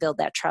have to build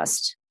that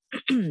trust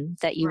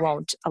that you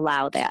won't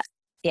allow that.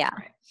 Yeah.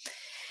 Right.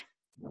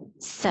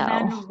 So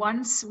and then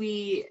once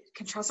we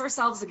can trust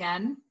ourselves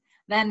again,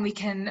 then we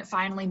can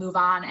finally move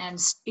on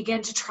and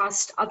begin to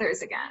trust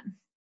others again.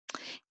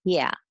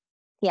 Yeah.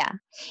 Yeah.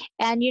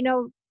 And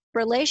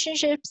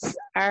relationships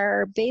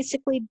are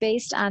basically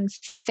based on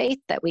faith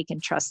that we can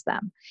trust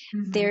them.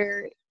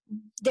 Mm-hmm.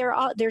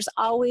 There's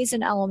always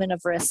an element of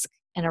risk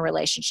in a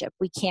relationship.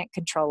 We can't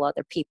control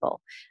other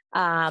people.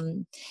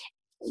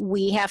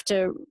 We have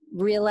to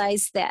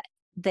realize that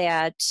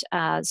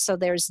so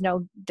there's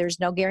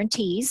no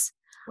guarantees.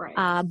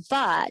 Right.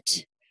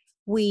 But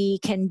we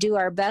can do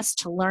our best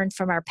to learn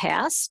from our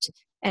past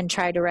and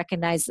try to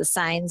recognize the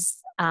signs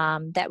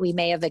that we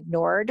may have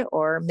ignored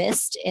or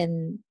missed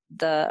in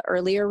the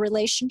earlier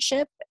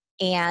relationship,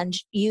 and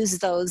use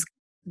those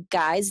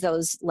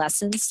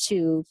lessons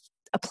to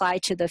apply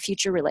to the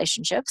future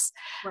relationships.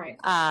 Right.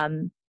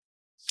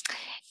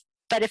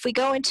 But if we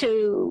go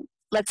into,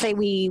 let's say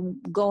we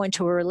go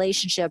into a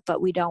relationship, but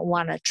we don't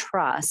want to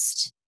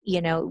trust,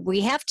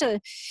 we have to,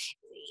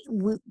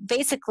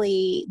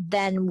 basically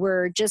then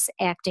we're just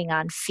acting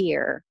on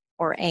fear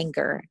or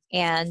anger.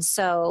 And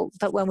so,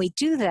 but when we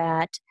do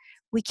that,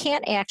 we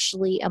can't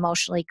actually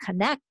emotionally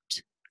connect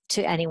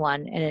to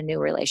anyone in a new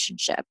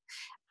relationship.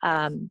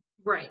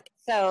 Right.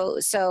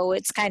 So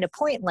it's kind of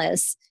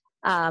pointless.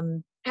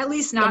 At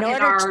least not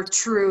in our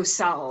true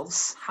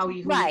selves, who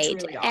we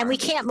truly are. And we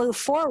can't move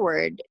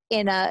forward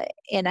in a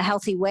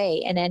healthy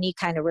way in any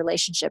kind of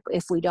relationship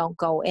if we don't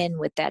go in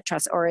with that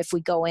trust, or if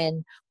we go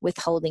in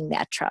withholding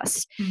that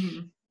trust.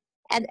 Mm-hmm.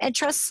 And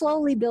trust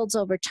slowly builds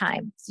over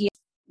time.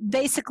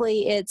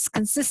 Basically, it's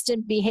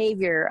consistent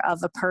behavior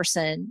of a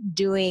person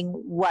doing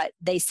what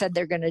they said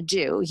they're going to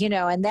do,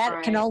 and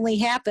that can only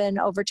happen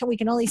over time. We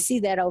can only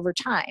see that over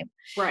time.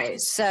 Right.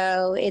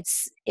 So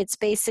it's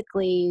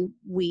basically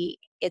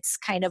it's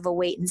kind of a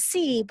wait and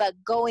see, but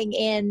going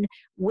in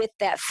with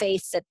that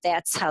faith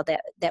that's how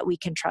that we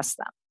can trust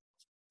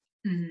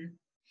them. Mm-hmm.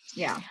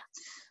 Yeah.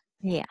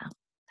 Yeah.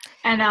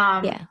 And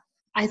yeah.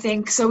 I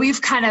think so.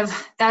 We've kind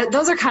of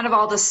those are kind of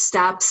all the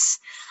steps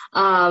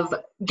of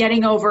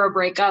getting over a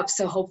breakup.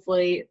 So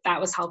hopefully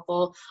that was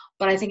helpful.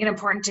 But I think an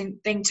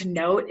important thing to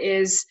note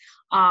is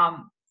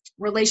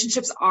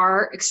relationships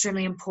are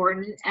extremely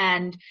important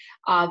and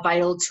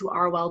vital to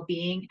our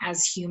well-being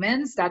as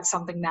humans. That's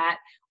something that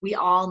we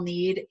all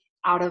need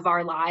out of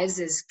our lives,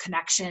 is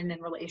connection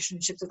and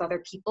relationships with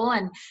other people.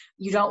 And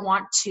you don't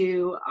want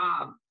to,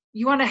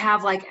 you want to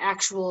have like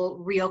actual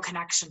real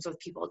connections with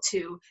people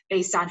too,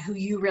 based on who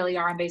you really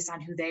are and based on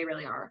who they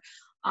really are.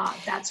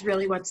 That's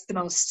really what's the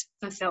most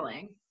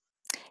fulfilling.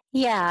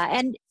 Yeah.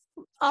 And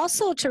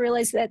also to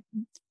realize that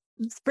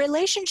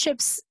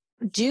relationships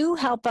do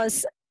help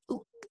us.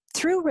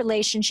 Through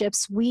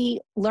relationships, we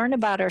learn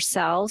about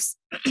ourselves.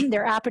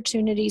 There are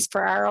opportunities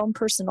for our own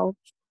personal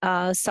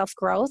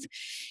self-growth.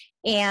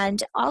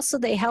 And also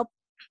they help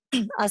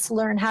us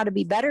learn how to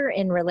be better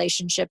in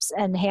relationships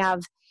and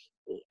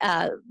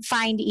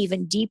find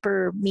even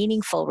deeper,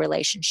 meaningful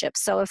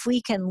relationships. So if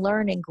we can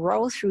learn and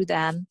grow through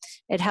them,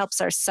 it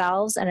helps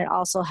ourselves, and it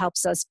also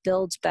helps us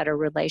build better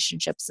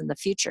relationships in the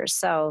future.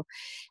 So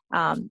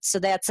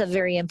that's a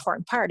very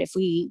important part. If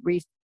we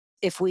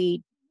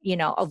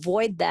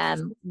avoid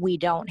them, we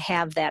don't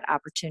have that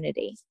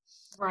opportunity.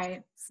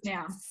 Right.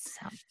 Yeah.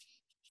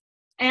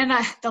 And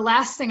the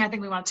last thing I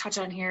think we want to touch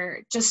on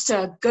here, just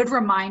a good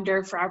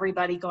reminder for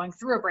everybody going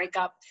through a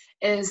breakup,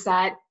 is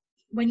that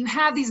when you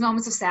have these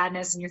moments of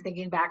sadness and you're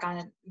thinking back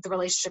on the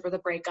relationship or the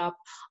breakup,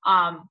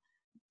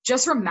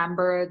 just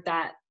remember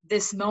that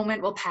this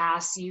moment will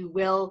pass. You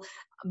will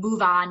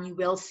move on. You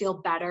will feel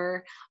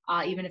better.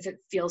 Even if it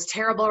feels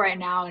terrible right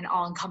now and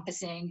all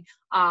encompassing,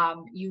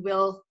 you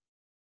will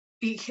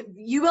be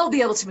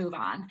able to move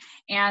on,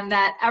 and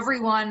that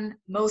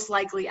most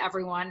likely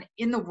everyone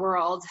in the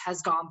world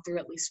has gone through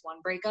at least one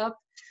breakup.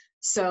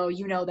 So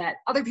that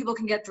other people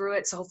can get through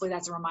it. So hopefully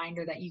that's a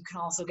reminder that you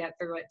can also get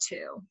through it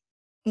too.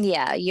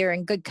 Yeah, you're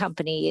in good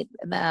company.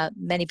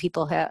 Many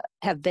people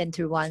have been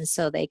through one,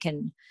 so they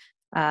can,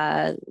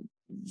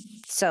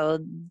 so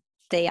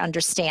they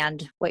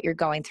understand what you're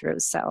going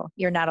through. So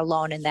you're not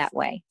alone in that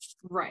way.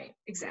 Right,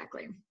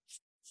 exactly.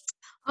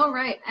 All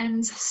right.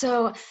 And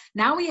so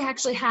now we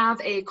actually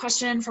have a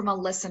question from a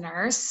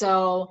listener.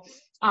 So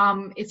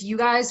if you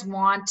guys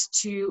want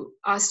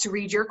us to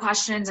read your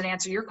questions and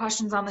answer your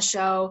questions on the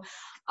show,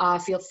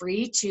 feel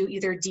free to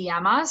either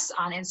DM us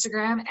on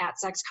Instagram at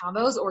Sex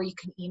Convos, or you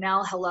can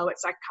email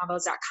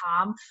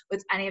hello@sexconvos.com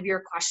with any of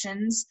your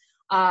questions.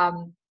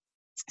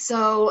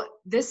 So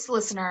this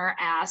listener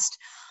asked,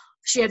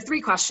 she had 3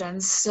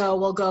 questions, so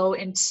we'll go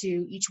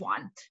into each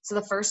one. So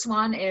the first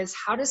one is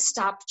how to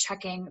stop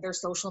checking their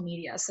social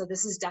media. So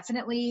this is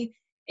definitely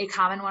a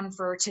common one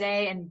for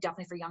today and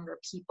definitely for younger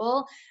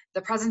people.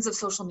 The presence of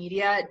social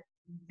media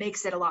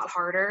makes it a lot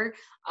harder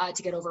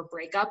to get over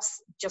breakups,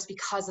 just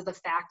because of the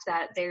fact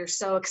that they're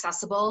so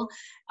accessible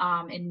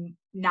and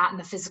not in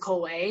the physical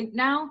way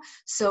now.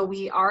 So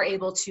we are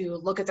able to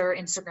look at their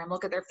Instagram,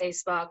 look at their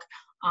Facebook,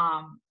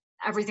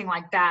 everything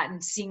like that,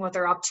 and seeing what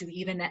they're up to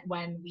even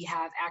when we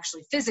have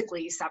actually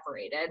physically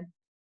separated.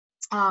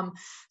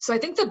 So I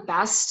think the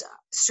best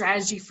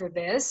strategy for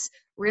this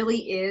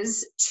really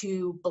is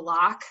to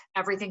block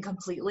everything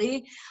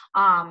completely.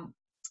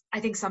 I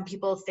think some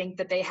people think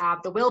that they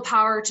have the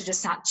willpower to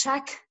just not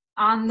check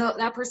on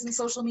that person's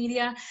social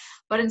media,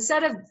 but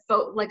instead of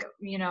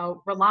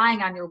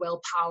relying on your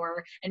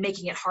willpower and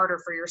making it harder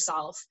for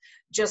yourself,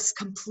 just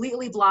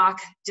completely block,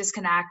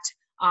 disconnect,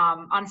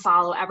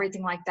 unfollow,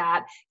 everything like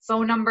that.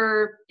 Phone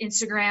number,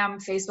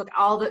 Instagram, Facebook,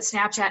 all the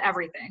Snapchat,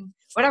 everything,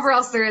 whatever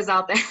else there is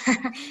out there.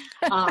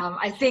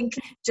 I think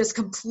just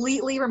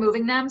completely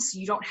removing them so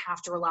you don't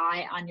have to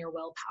rely on your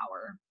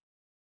willpower.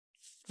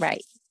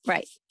 Right.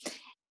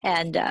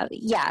 And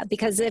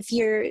because if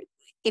you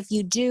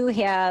do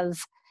have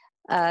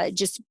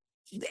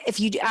if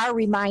you are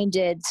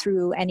reminded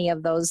through any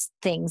of those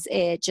things,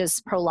 it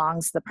just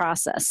prolongs the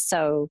process.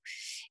 So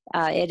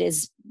it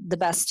is the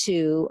best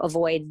to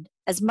avoid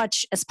as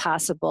much as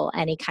possible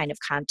any kind of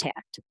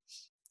contact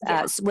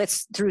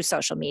through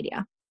social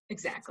media.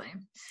 Exactly.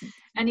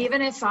 And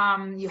even if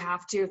you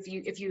have to,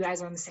 if you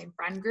guys are in the same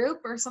friend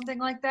group or something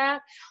like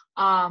that,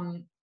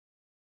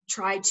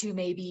 try to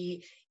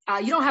maybe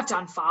you don't have to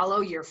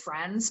unfollow your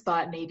friends,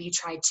 but maybe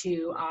try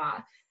to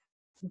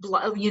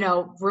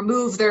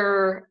remove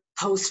their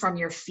posts from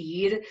your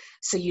feed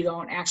so you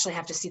don't actually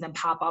have to see them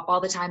pop up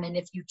all the time. And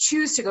if you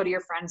choose to go to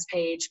your friend's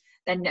page,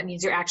 then that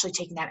means you're actually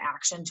taking that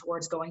action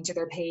towards going to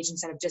their page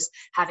instead of just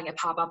having it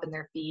pop up in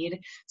their feed.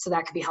 So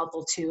that could be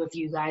helpful too if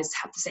you guys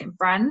have the same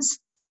friends.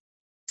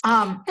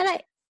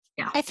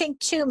 I think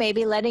too,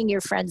 maybe letting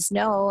your friends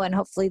know, and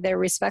hopefully they're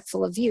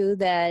respectful of you,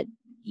 that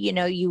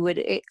you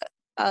would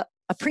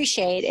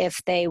appreciate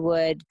if they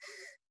would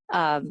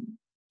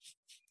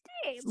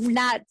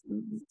not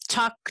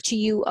talk to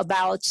you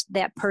about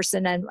that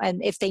person,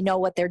 and if they know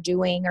what they're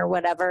doing or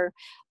whatever,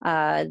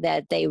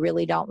 that they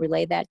really don't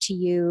relay that to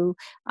you.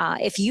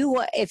 If you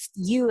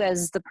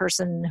as the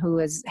person who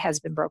has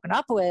been broken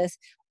up with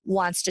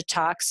wants to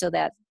talk so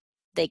that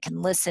they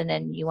can listen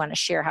and you want to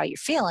share how you're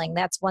feeling,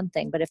 that's one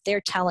thing. But if they're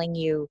telling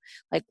you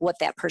like what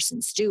that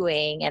person's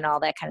doing and all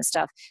that kind of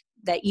stuff,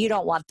 that you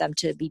don't want them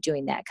to be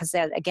doing that, because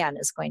that again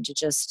is going to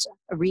just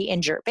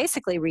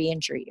basically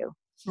re-injure you.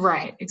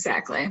 Right,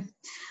 exactly.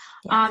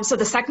 Yeah. So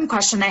the second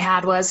question they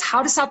had was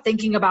how to stop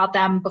thinking about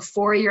them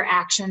before your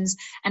actions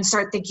and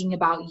start thinking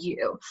about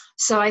you.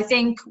 So I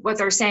think what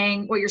you're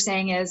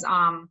saying is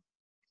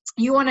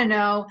you want to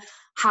know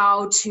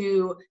how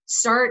to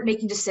start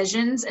making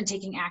decisions and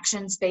taking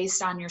actions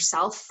based on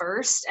yourself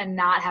first and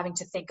not having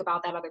to think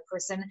about that other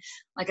person.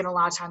 Like in a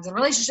lot of times in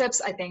relationships,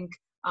 I think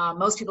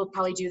most people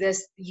probably do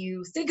this.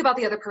 You think about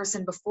the other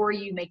person before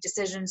you make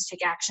decisions,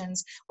 take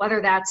actions,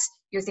 whether that's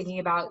you're thinking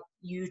about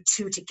you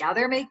two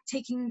together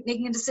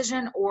making a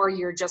decision, or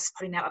you're just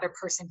putting that other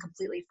person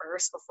completely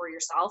first before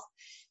yourself.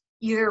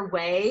 Either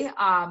way,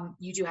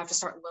 you do have to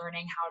start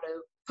learning how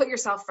to put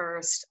yourself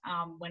first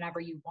whenever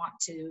you want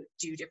to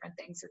do different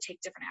things or take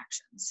different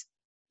actions.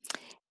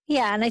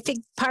 Yeah, and I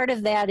think part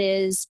of that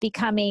is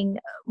becoming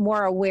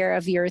more aware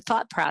of your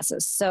thought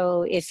process.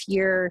 So if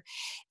you're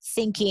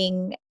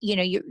thinking,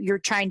 you're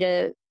trying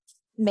to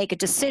make a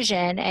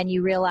decision and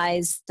you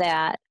realize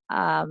that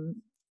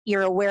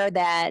you're aware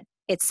that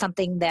it's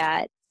something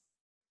that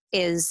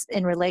is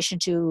in relation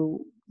to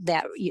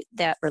that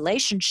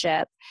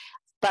relationship,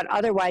 but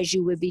otherwise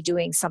you would be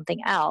doing something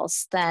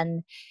else,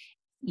 then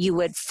you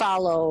would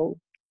follow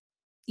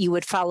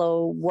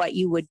what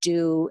you would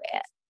do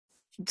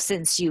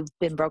since you've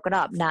been broken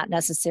up, not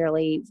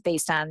necessarily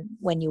based on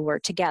when you were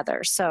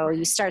together. So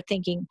you start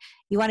thinking,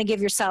 you want to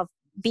give yourself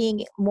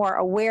being more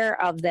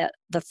aware of the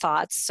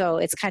thoughts. So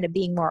it's kind of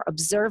being more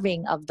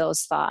observing of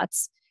those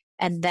thoughts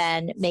and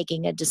then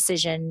making a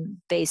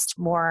decision based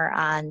more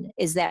on,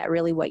 is that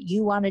really what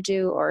you want to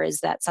do? Or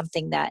is that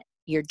something that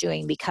you're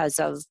doing because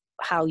of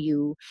how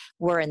you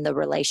were in the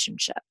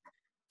relationship?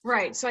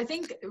 Right. So I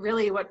think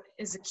really what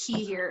is the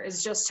key here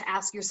is just to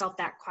ask yourself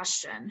that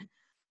question.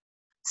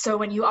 So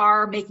when you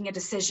are making a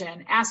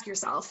decision, ask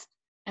yourself,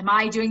 am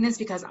I doing this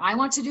because I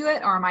want to do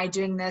it? Or am I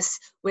doing this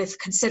with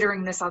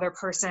considering this other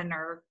person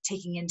or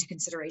taking into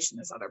consideration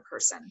this other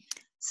person?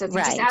 So if you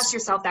just ask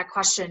yourself that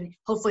question,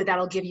 hopefully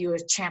that'll give you a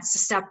chance to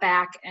step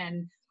back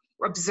and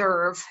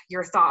observe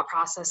your thought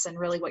process and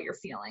really what you're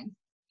feeling.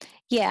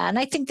 Yeah, and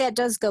I think that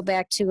does go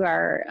back to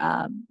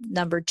our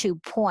number 2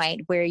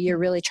 point, where you're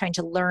really trying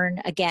to learn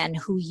again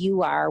who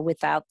you are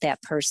without that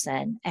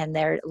person. And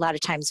there, a lot of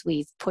times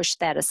we've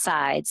pushed that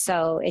aside.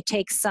 So it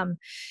takes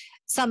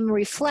some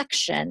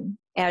reflection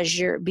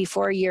as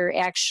before you're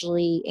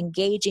actually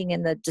engaging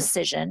in the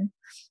decision.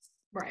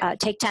 Right.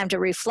 Take time to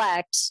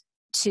reflect,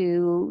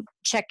 to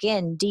check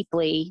in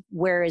deeply.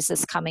 Where is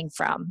this coming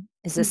from?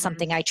 Is this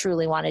something I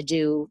truly want to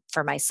do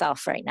for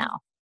myself right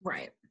now?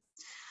 Right.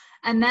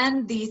 And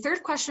then the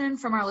third question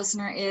from our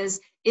listener is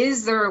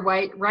there a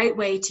right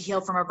way to heal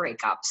from a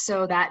breakup?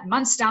 So that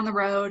months down the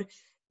road,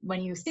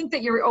 when you think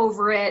that you're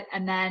over it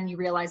and then you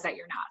realize that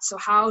you're not. So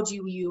how do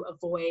you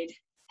avoid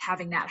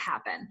having that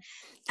happen?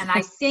 And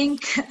I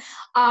think,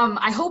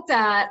 I hope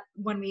that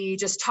when we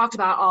just talked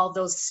about all of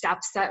those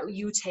steps that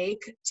you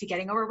take to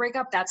getting over a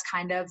breakup, that's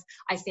kind of,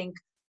 I think,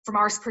 from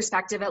our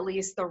perspective, at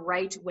least, the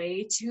right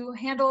way to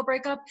handle a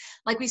breakup.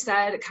 Like we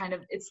said, kind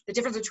of, it's the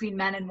difference between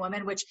men and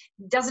women, which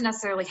doesn't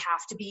necessarily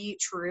have to be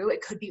true.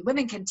 It could be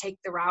women can take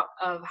the route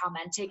of how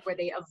men take, where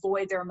they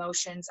avoid their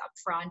emotions up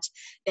front.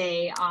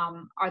 They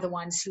are the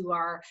ones who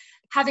are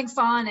having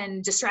fun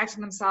and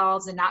distracting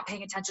themselves and not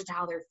paying attention to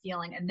how they're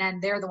feeling. And then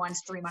they're the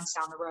ones 3 months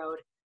down the road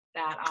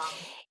that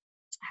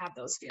have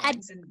those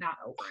feelings and not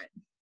over it.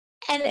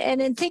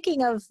 And in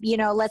thinking of,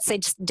 let's say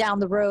just down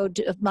the road,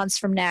 months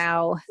from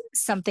now,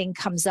 something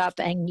comes up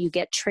and you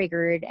get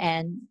triggered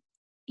and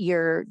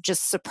you're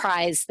just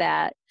surprised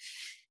that,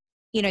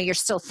 you're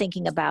still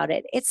thinking about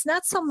it. It's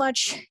not so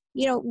much,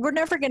 we're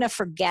never going to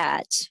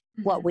forget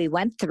what we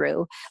went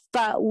through,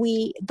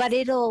 but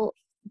it'll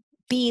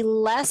be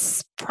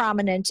less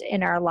prominent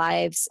in our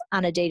lives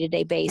on a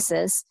day-to-day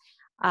basis.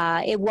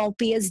 It won't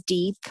be as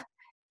deep,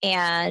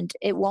 and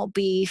it won't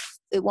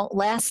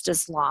last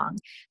as long.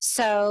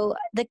 So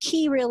the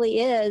key really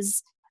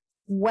is,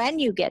 when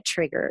you get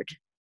triggered,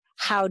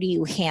 how do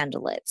you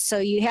handle it? So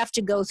you have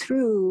to go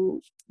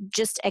through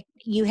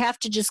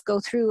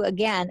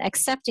again,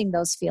 accepting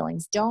those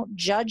feelings. Don't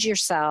judge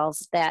yourself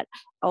that,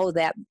 oh,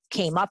 that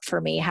came up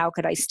for me, how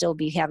could I still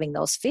be having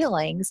those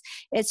feelings?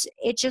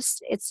 It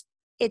just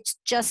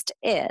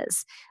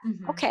is.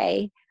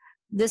 Okay,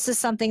 this is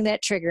something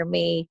that triggered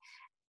me.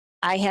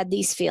 I had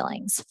these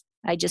feelings.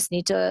 I just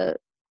need to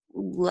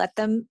let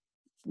them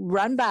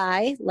run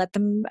by, let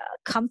them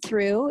come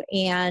through,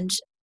 and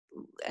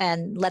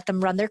let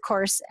them run their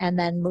course, and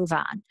then move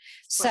on. Right.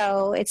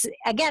 So it's,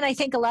 again, I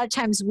think a lot of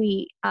times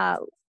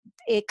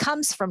it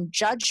comes from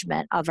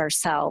judgment of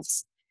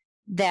ourselves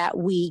that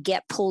we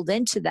get pulled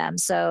into them.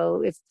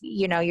 So if,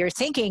 you're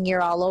thinking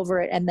you're all over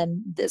it, and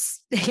then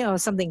this,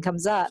 something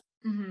comes up,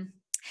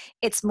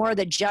 it's more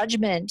the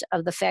judgment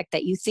of the fact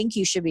that you think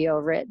you should be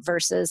over it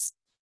versus,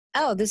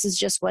 oh, this is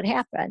just what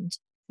happened.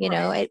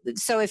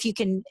 So if you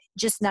can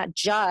just not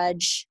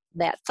judge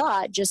that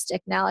thought, just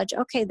acknowledge,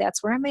 okay,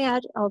 that's where I'm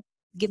at. I'll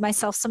give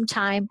myself some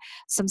time,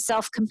 some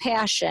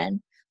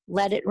self-compassion,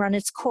 let it run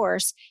its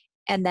course,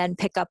 and then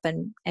pick up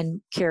and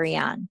carry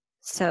on.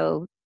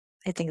 So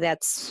I think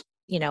that's,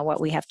 what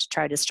we have to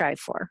try to strive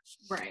for.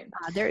 Right.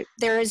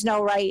 There is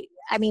no right.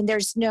 I mean,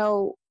 there's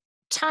no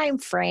time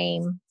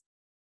frame,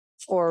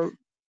 or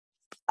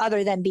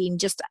other than being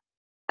just,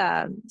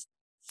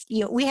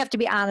 we have to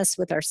be honest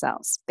with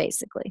ourselves,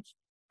 basically,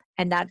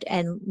 and not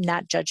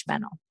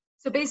judgmental.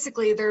 So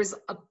basically, there's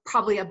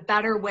probably a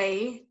better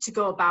way to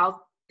go about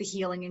the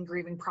healing and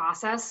grieving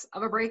process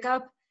of a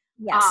breakup.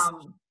 Yes.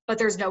 But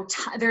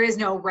there is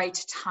no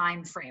right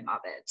time frame of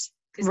it.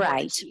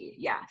 Right.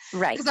 Yeah.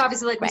 Right. Because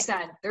obviously, like we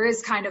said, there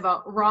is kind of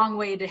a wrong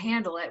way to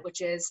handle it,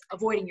 which is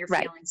avoiding your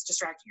feelings,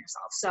 distracting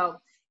yourself. So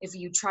if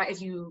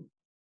you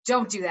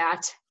don't do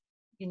that,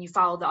 and you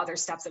follow the other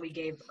steps that we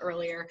gave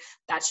earlier,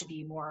 that should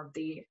be more of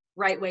the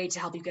right way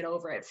to help you get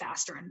over it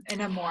faster and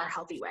in a more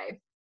healthy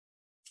way.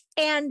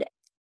 And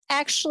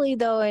actually,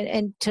 though,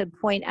 and to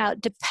point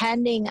out,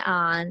 depending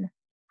on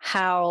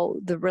how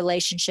the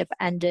relationship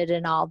ended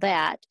and all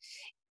that,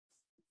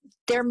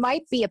 there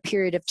might be a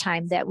period of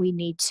time that we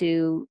need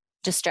to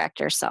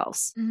distract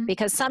ourselves,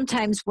 because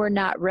sometimes we're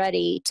not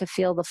ready to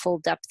feel the full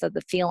depth of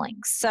the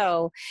feelings.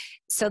 So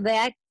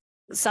that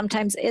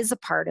sometimes is a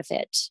part of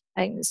it.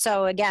 And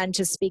so again,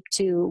 to speak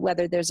to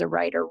whether there's a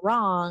right or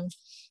wrong,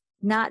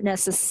 not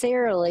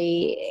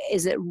necessarily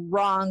is it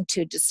wrong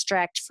to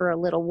distract for a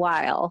little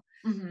while,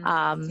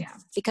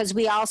 because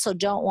we also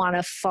don't want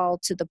to fall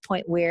to the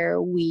point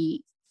where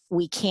we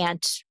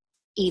can't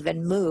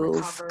even move,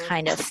 recover,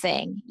 kind of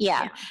thing.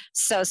 Yeah.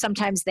 So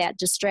sometimes that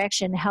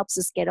distraction helps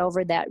us get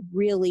over that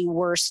really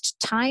worst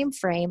time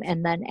frame,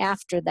 and then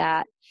after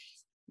that,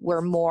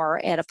 we're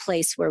more at a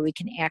place where we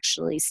can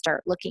actually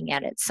start looking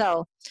at it.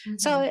 So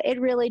it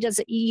really does.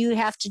 You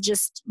have to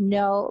just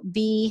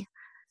the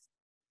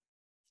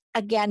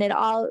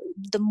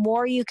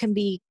more you can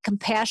be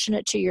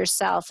compassionate to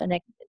yourself and,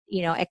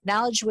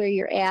 acknowledge where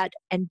you're at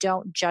and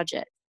don't judge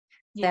it.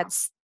 Yeah.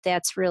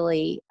 That's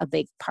really a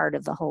big part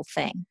of the whole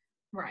thing.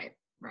 Right.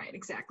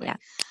 Exactly. Yeah.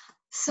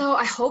 So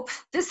I hope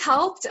this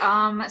helped.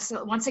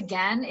 So once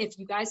again, if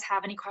you guys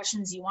have any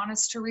questions you want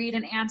us to read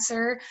and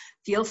answer,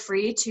 feel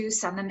free to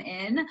send them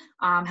in,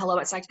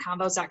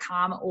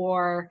 hello@psychedcombos.com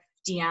or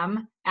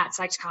DM at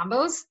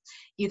psychedcombos.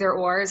 Either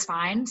or is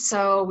fine.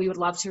 So we would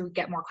love to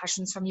get more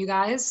questions from you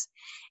guys.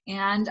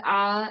 And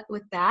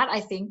with that, I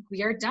think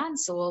we are done.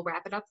 So we'll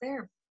wrap it up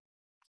there.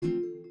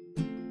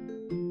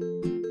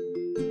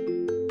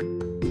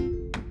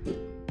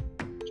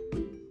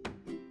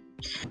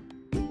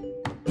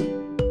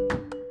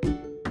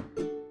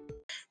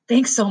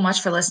 Thanks so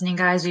much for listening,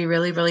 guys. We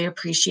really, really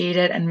appreciate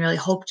it and really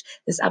hoped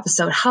this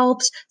episode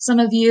helped some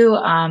of you.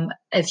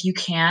 If you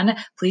can,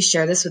 please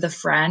share this with a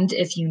friend.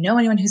 If you know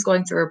anyone who's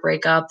going through a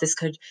breakup, this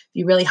could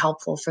be really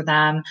helpful for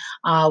them.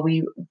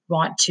 We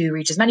want to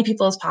reach as many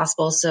people as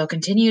possible. So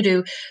continue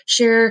to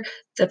share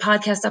the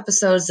podcast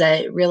episodes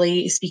that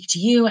really speak to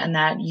you and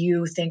that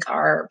you think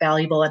are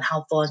valuable and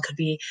helpful and could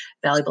be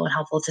valuable and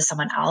helpful to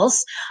someone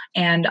else.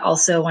 And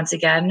also, once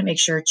again, make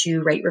sure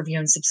to rate, review,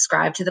 and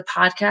subscribe to the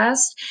podcast.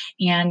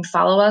 And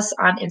follow us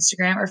on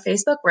Instagram or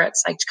Facebook. We're at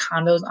Psyched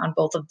Condos on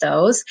both of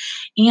those.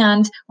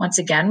 And once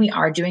again, we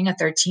are doing a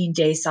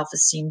 13-day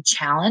self-esteem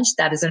challenge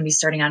that is going to be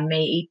starting on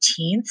May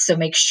 18th. So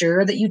make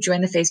sure that you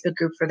join the Facebook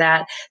group for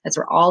that. That's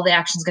where all the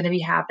action is going to be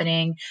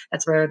happening.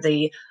 That's where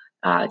the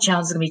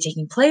challenge is going to be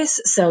taking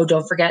place. So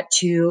don't forget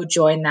to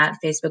join that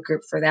Facebook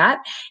group for that.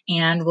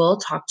 And we'll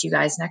talk to you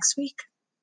guys next week.